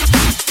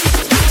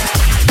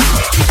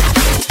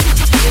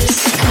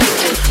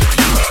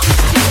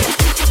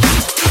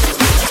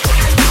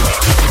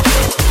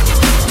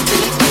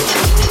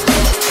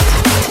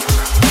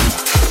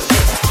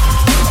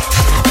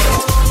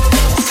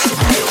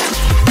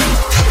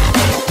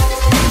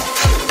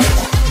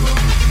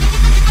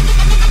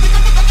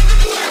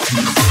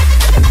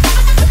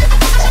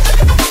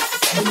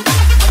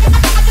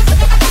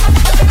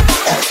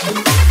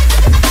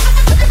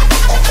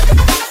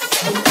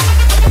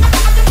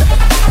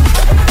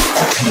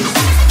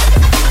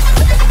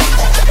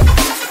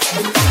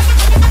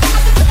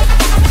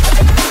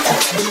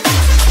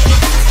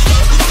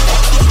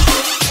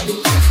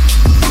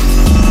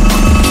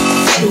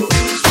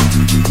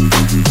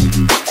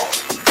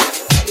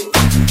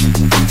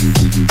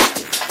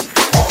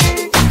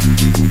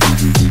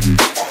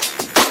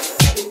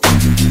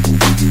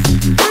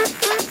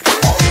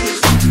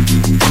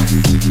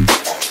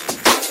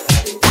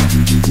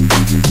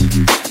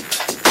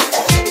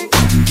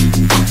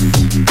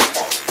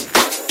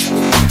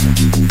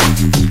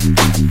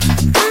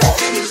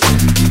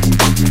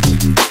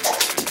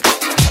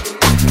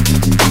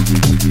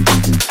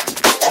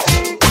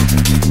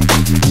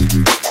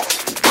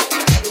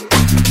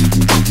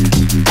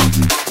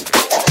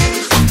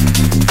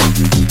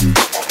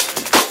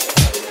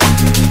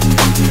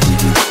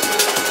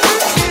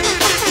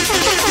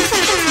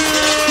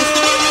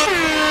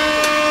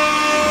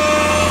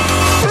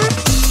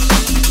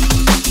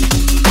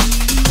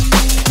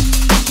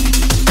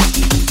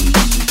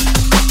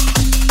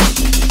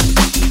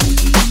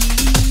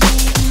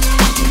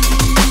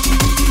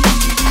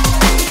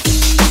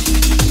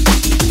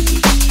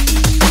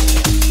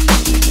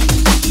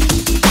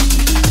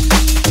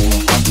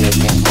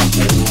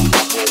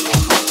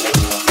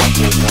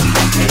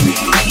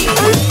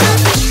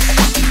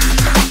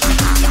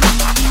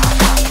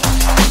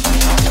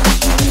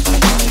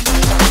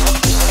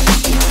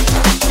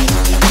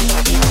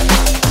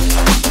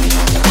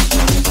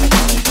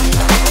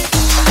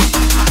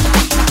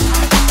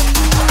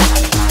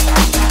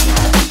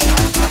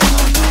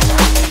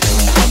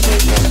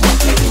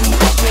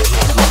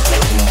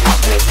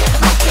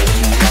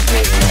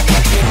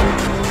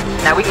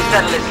 Now we can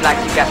settle this like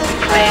you got some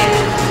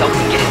plans, so we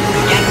can get into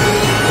the game.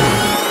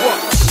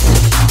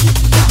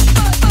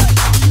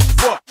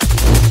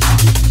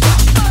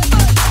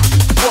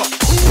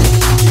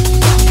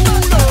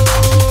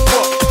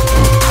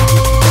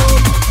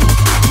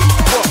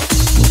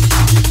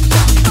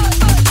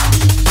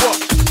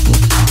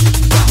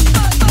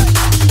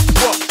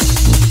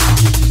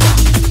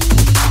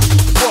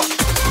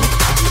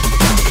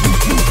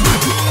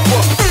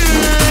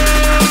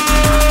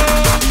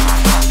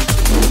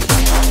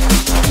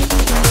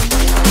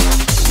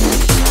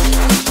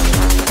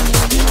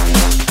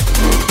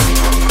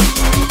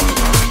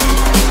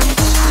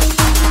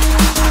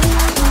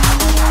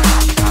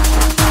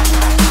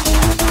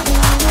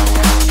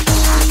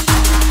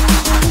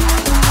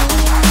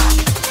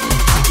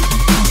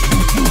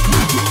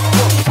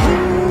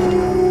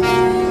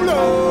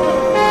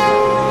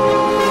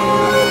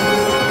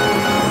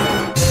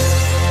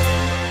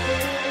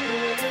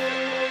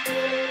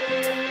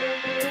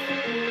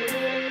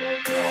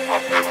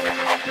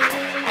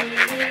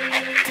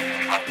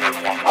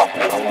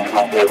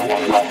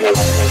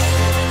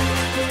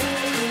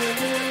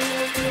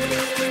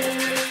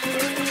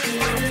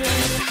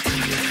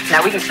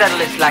 Now we can settle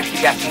this like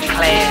you got some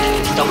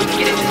plans, so we can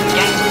get into the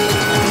game.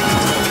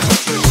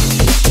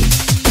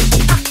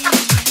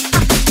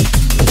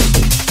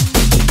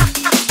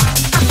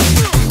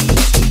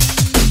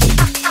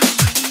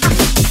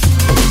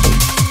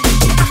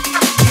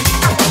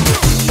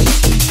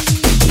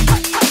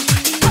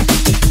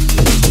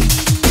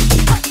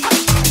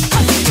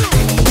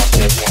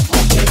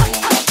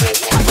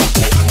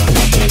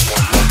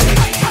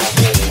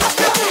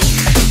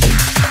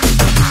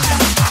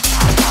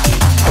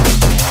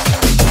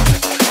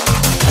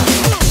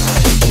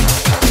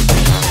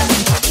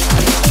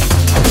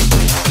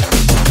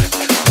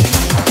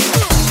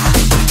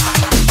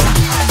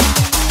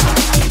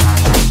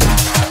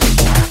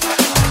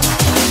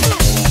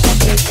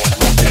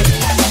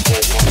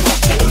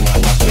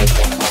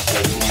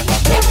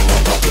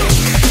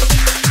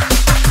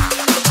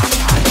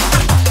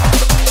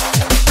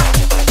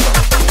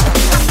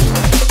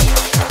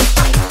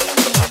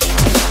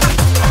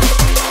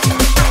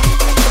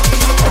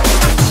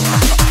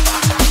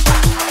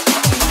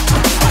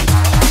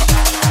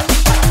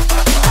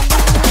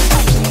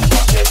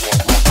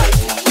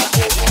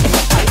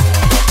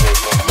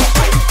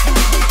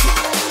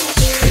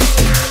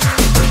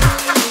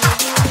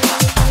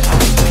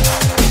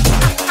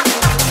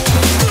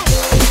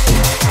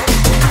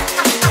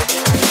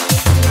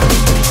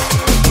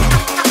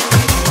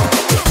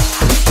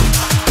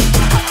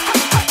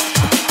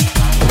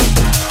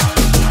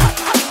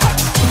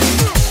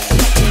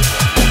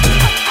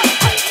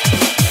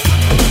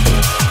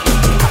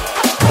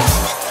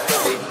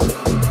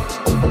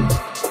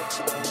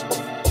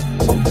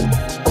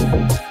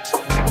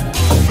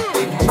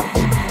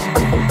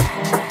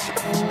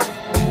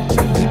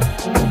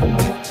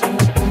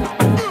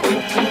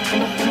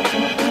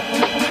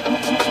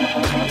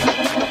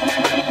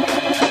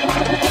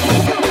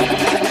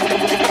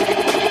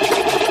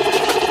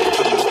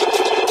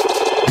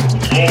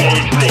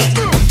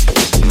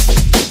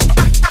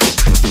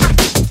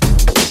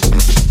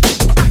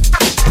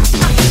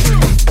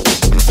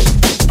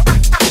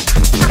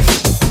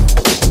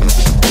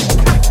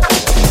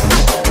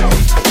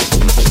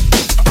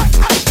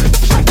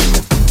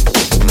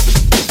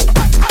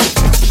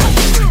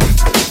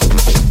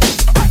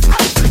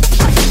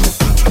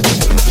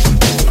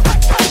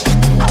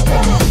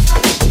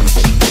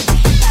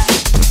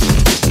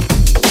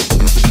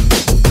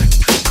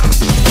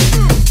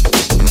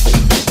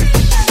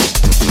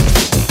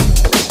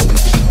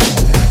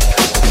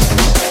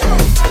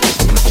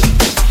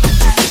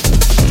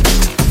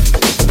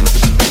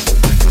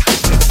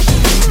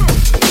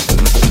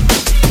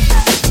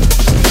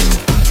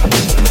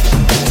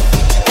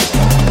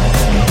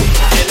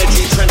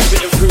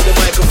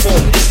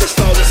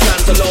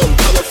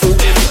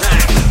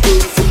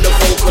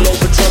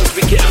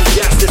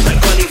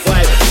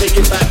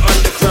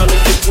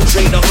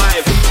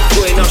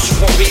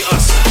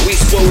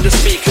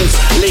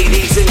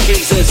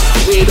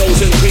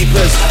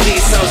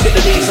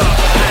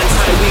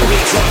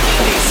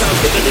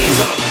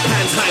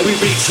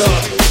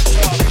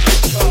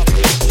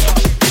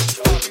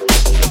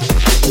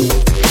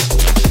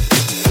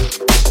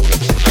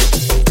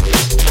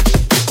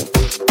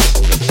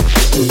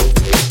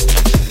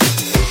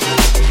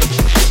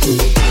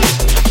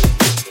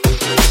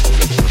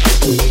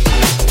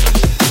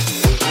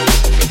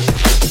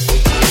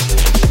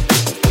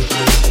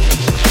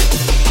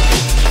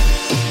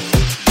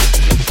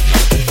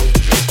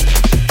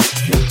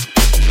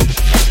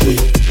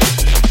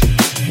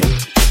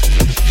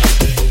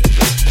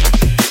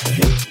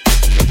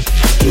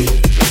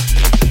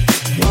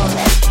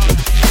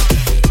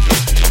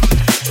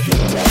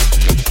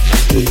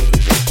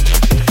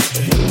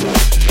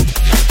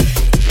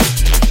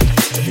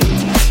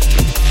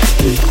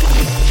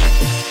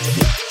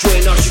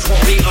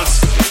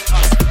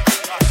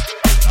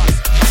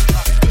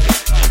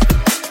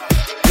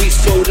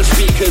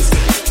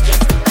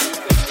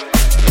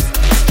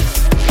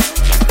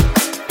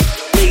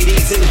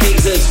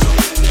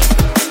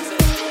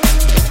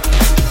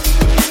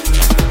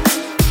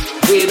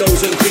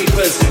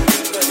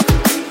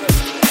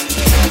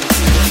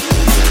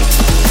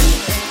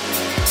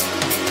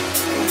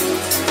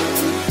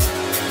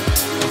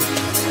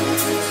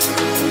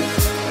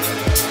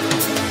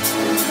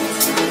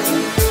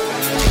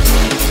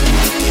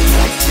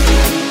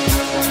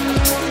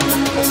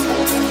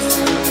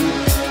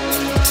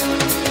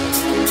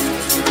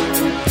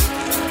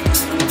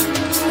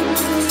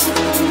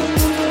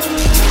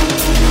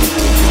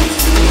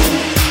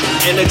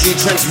 energy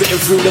transmitting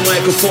through the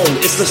microphone.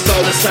 It's the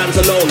style that stands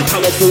alone,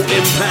 powerful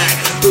impact.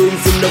 Boom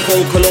from the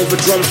vocal over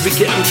drums, we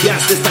get them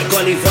gassed. It's that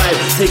gunny vibe.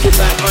 Take it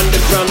back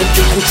underground and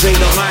infiltrate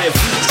the hive.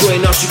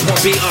 Join us, you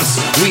can't beat us.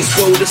 We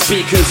spoil the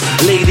speakers,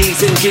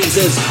 ladies and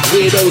geezers,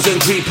 weirdos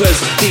and creepers.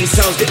 These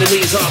sounds get the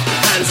knees up,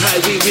 hands high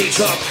we reach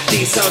up.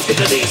 These sounds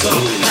get the knees up,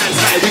 hands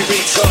high we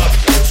reach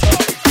up.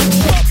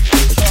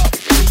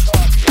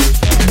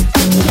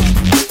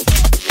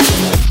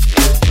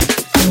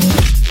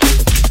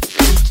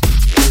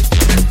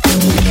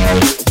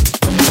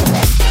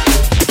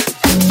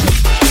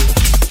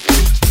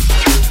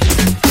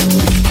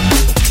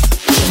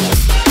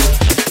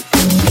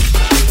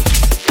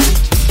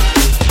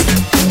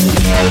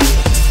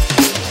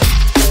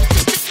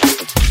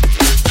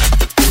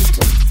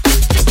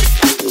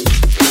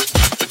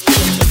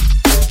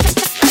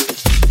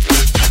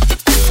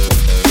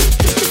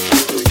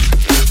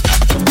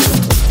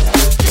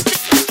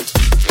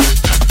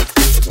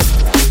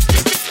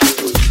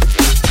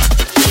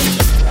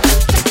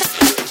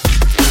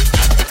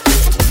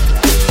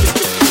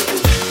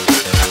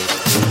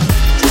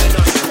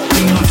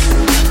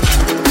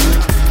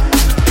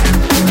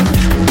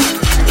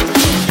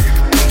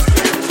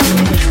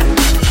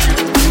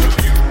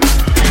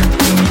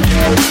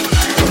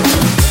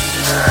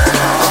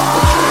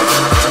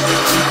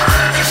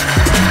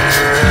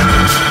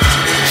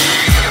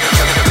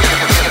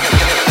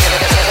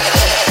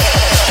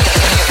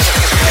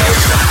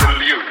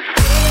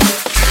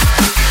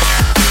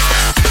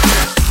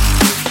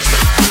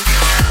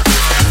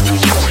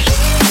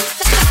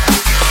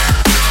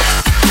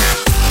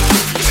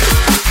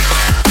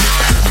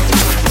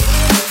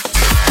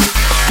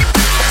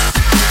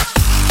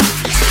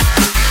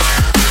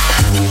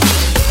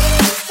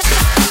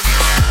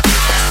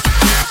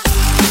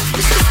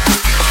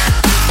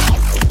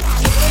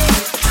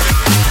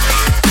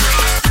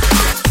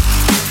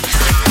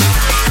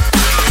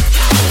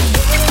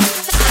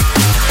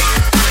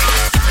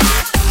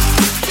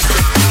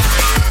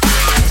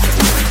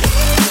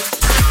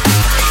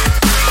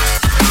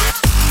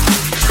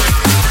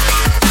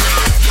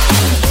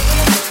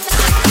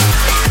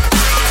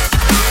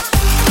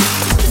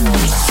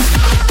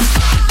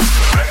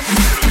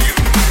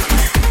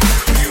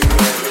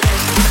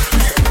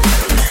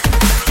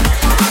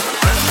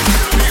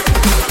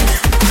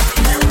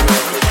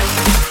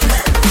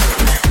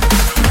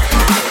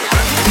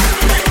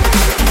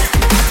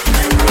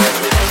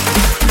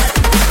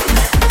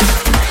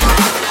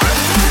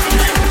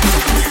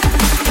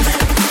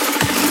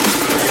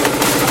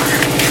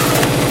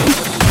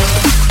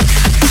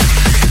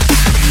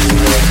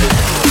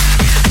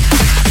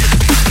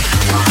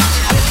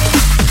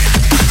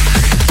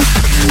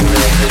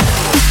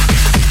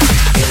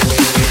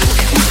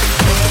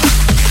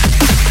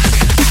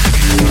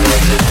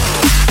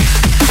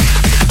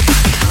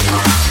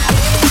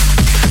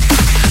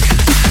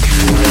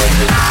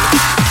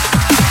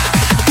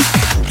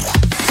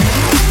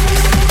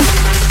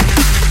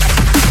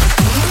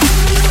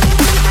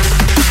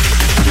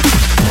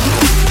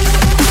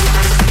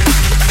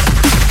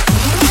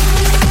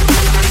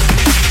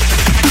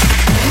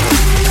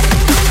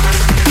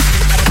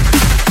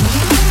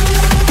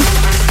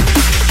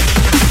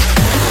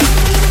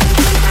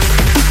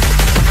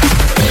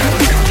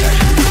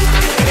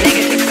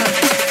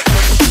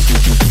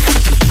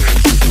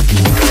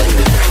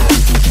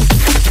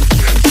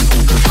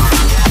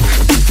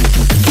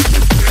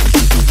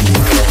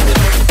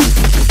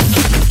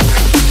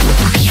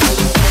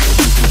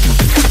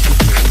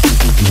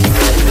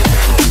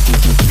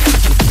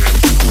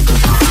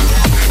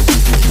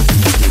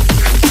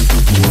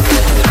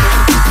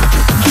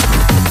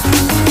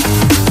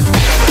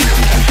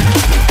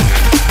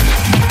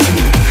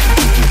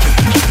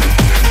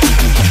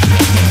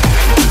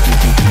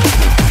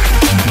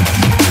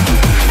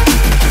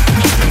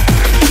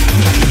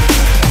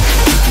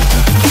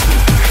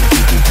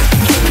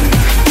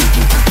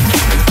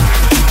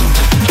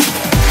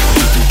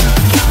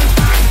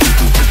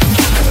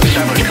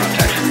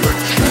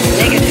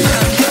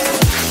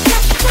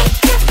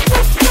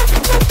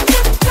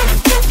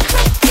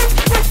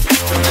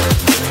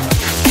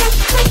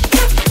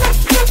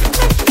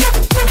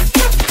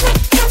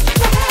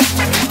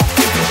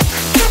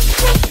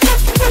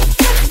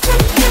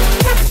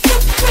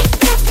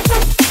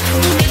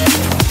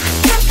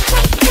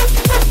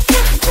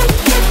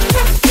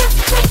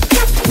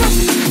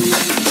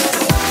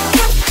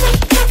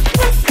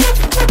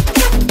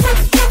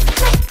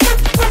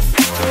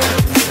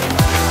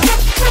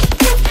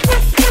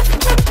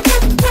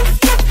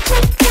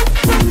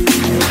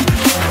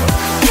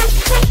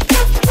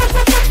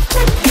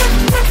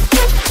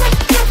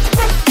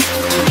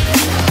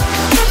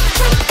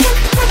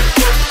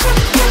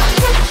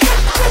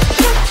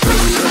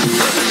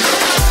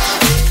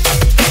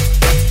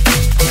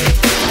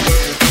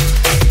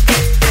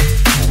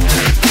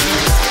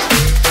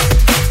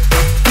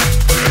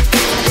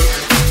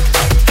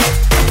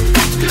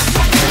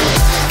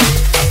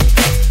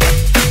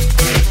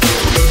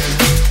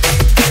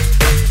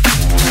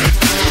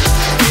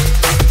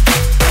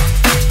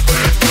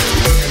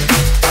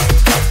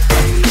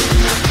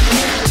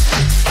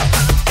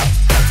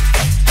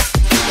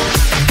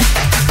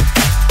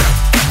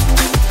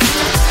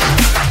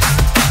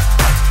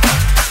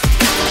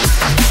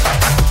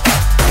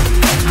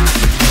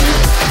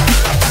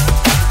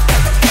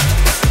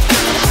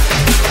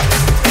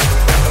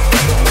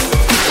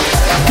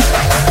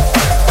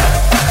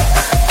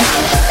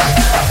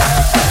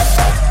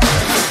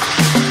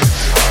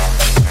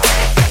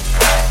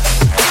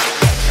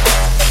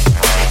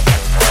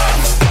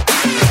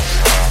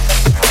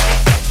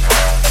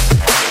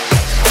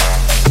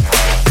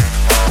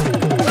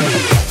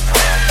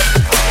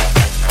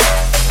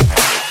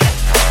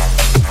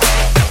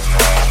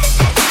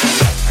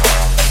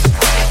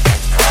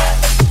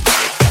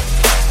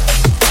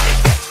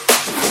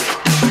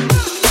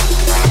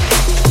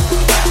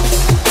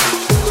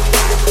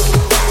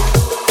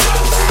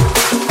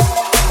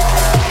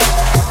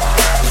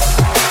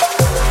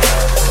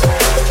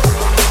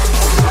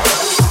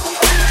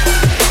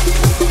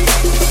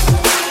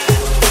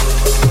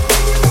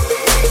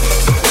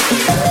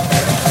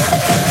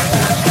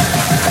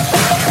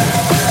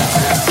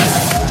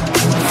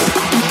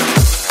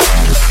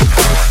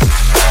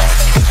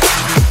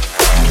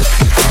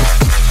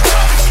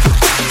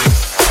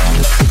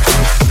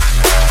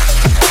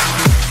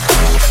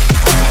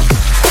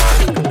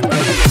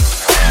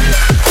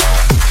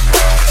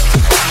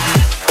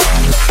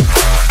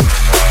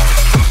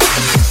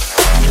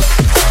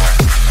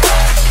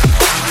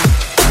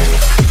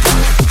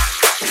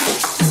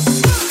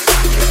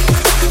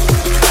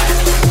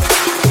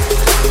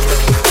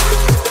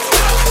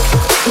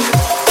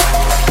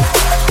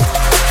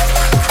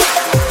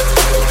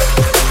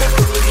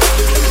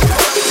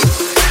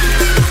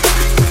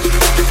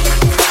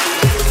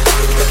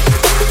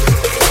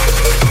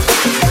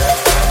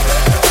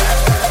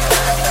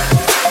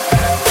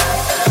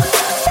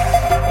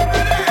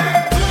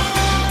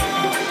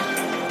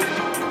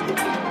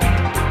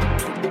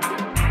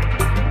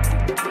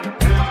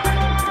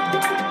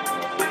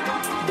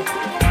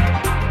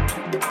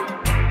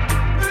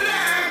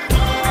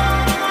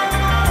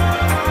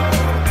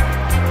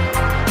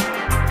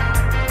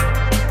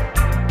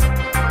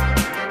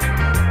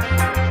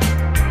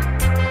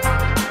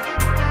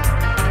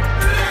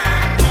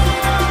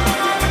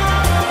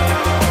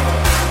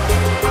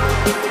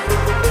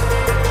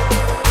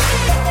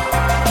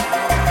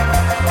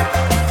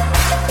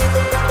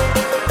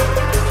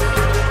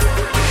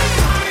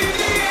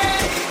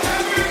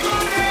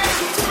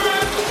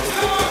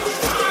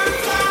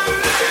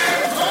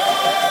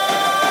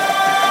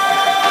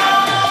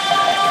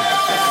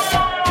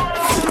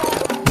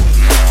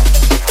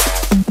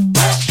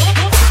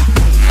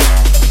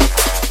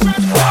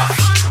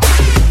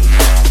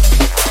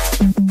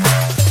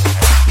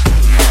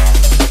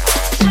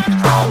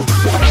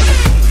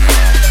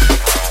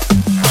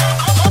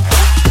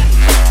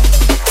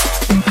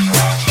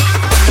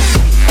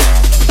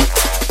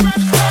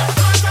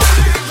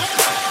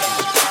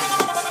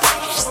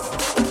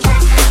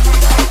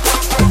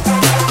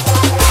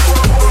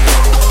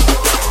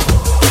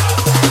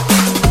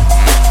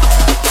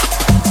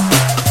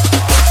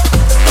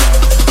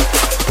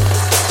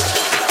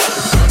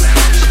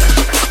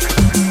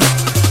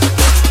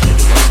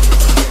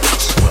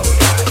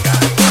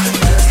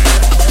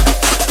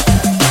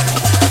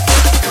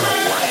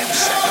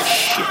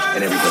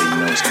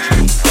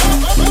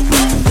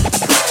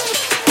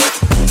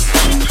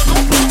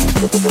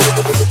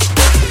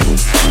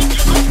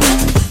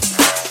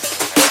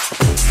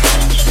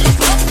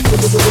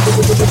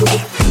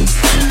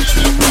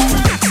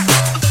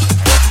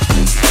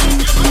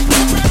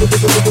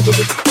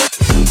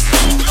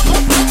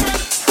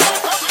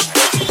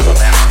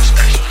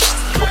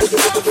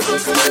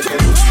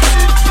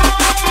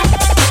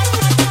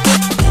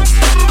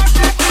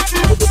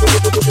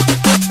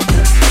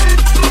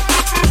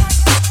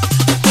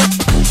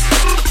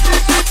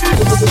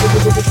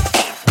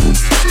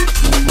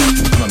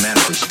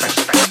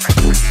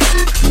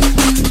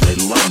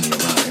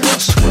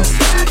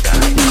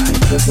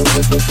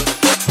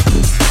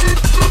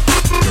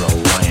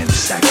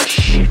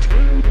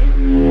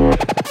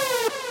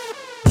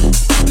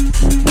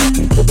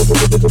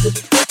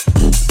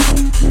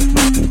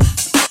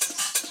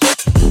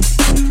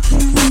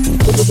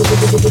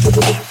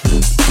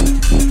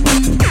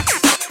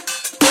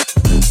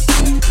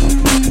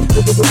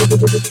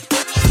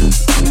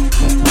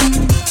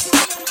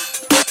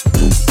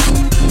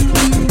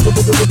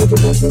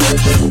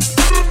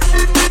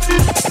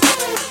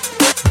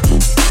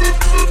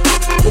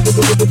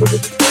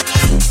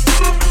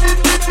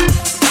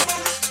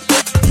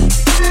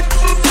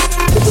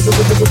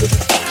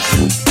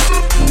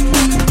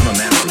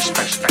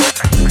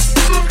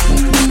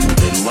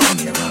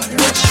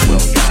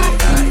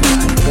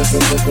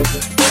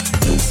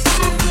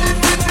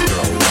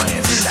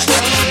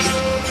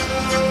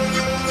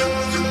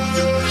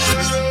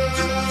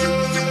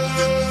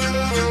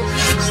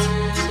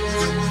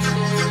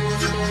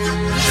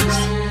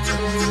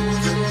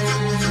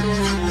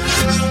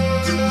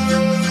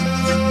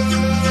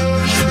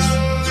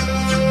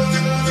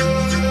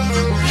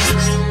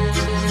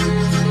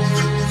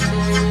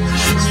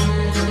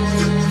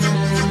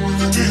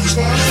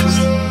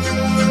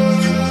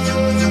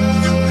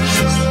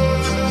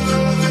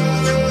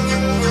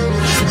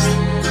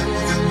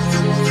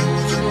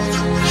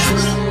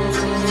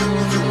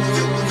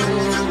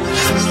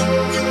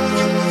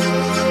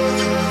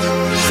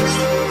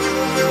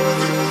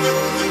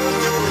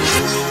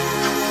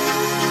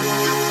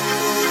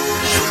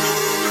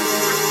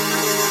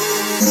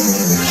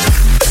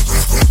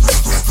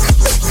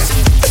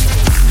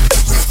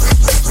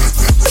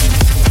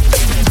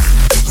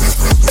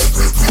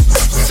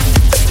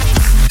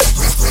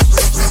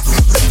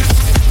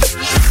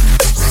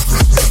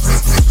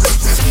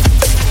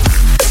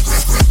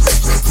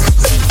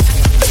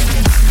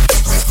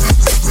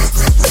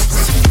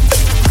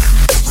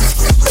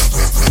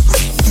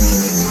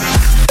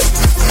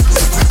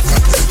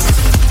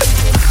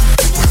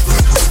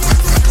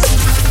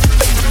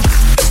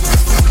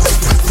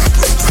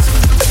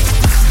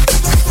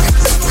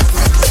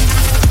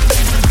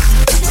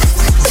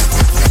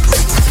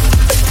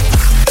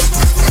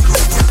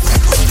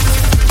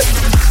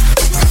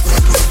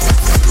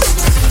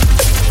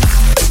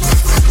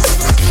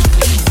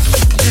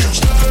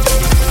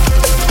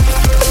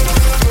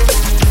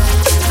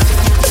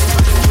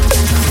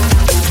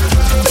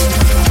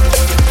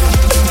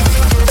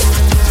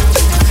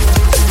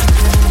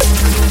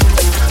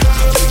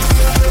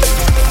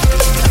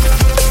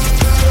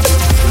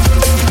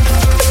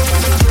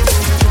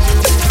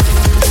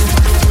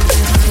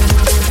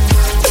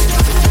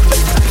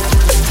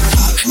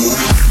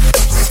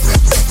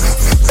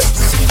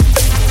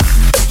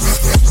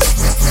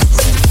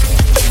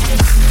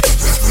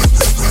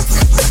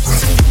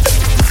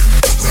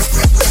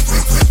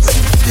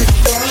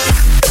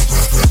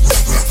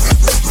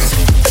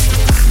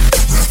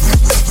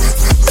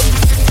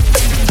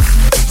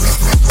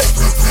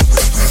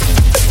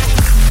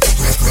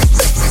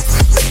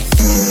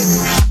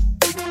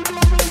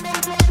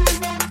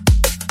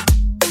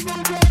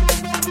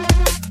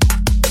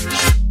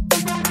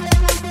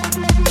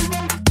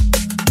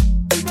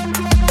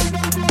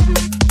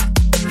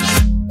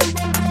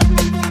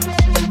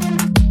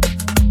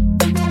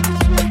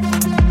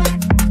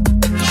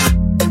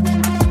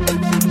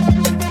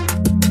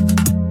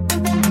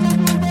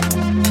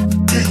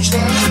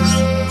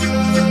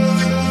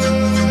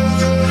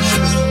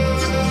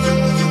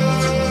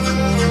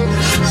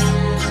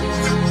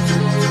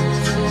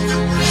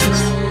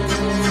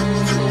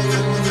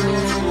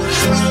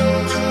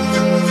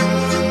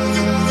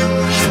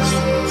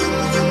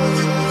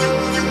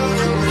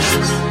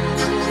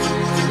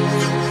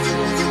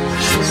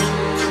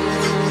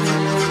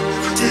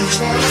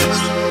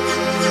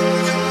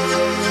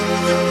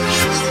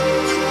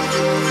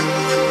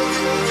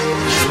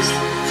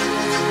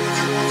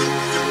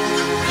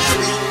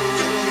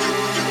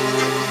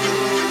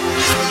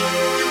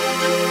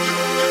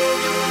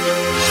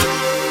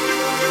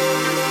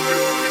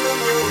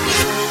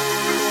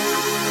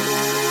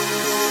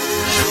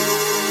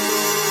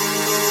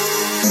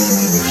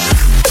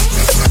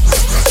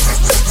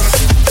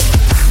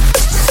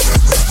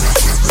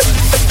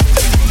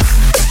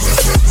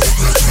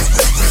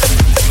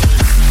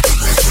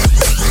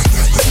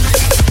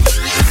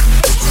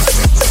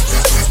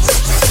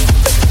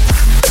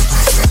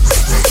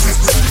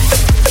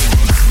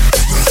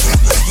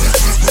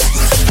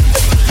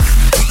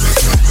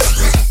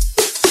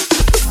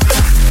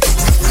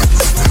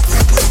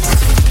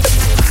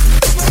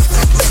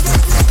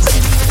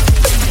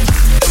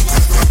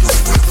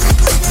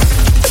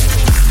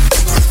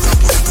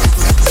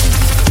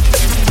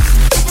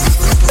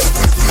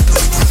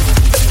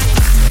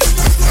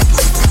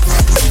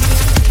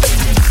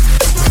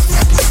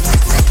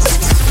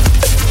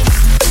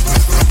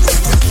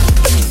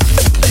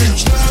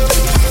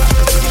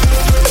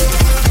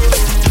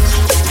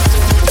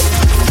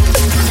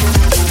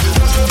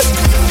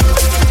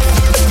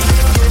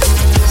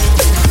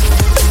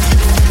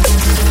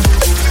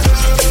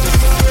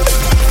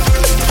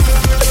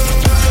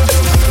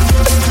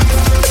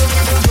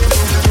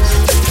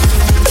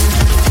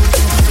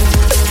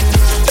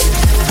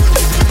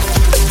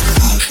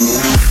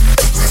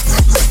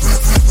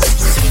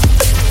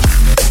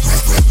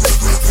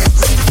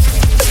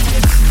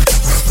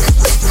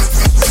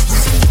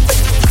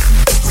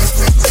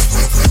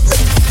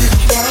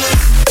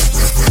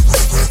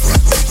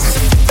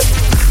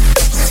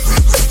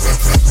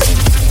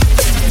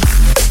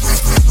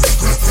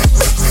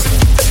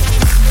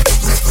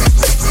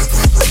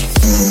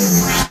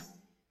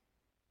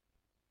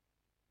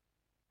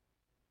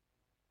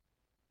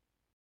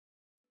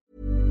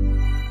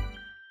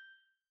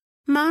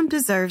 Mom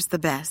deserves the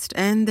best,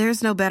 and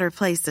there's no better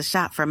place to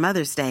shop for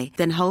Mother's Day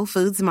than Whole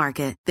Foods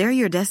Market. They're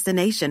your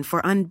destination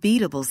for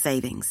unbeatable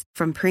savings,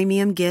 from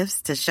premium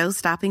gifts to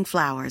show-stopping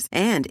flowers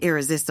and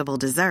irresistible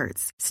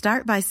desserts.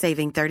 Start by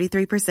saving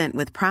 33%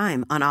 with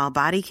Prime on all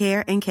body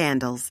care and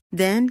candles.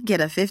 Then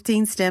get a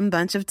 15-stem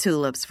bunch of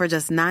tulips for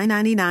just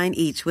 $9.99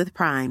 each with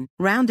Prime.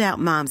 Round out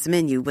Mom's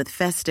menu with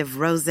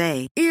festive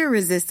rosé,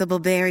 irresistible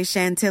berry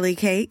chantilly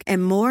cake,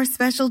 and more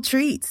special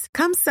treats.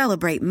 Come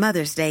celebrate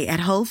Mother's Day at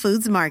Whole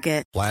Foods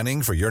Market.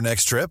 Planning for your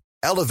next trip?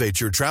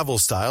 Elevate your travel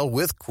style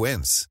with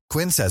Quince.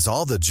 Quince has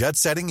all the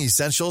jet-setting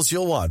essentials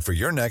you'll want for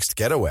your next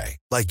getaway,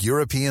 like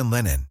European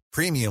linen,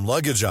 premium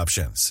luggage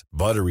options,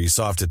 buttery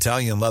soft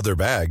Italian leather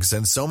bags,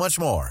 and so much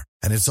more.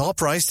 And it's all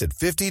priced at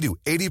 50 to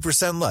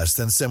 80% less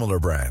than similar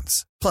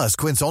brands. Plus,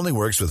 Quince only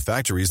works with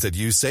factories that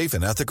use safe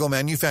and ethical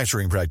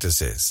manufacturing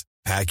practices.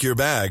 Pack your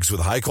bags with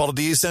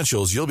high-quality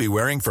essentials you'll be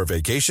wearing for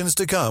vacations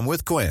to come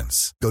with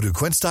Quince. Go to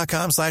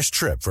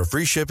quince.com/trip for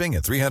free shipping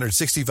and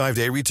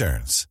 365-day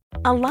returns.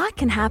 A lot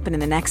can happen in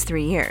the next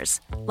 3 years.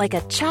 Like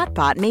a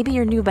chatbot may be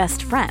your new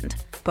best friend.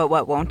 But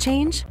what won't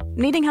change?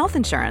 Needing health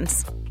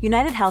insurance.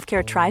 United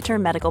Healthcare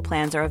Tri-Term Medical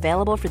Plans are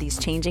available for these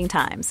changing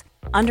times.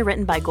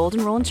 Underwritten by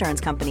Golden Rule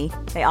Insurance Company,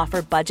 they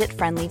offer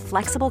budget-friendly,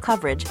 flexible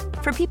coverage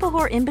for people who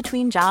are in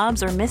between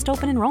jobs or missed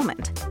open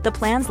enrollment. The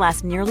plans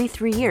last nearly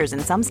 3 years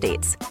in some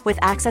states, with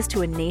access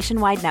to a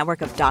nationwide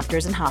network of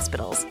doctors and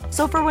hospitals.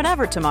 So for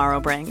whatever tomorrow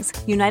brings,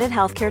 United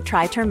Healthcare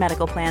Tri-Term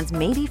Medical Plans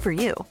may be for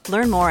you.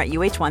 Learn more at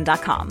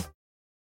uh1.com.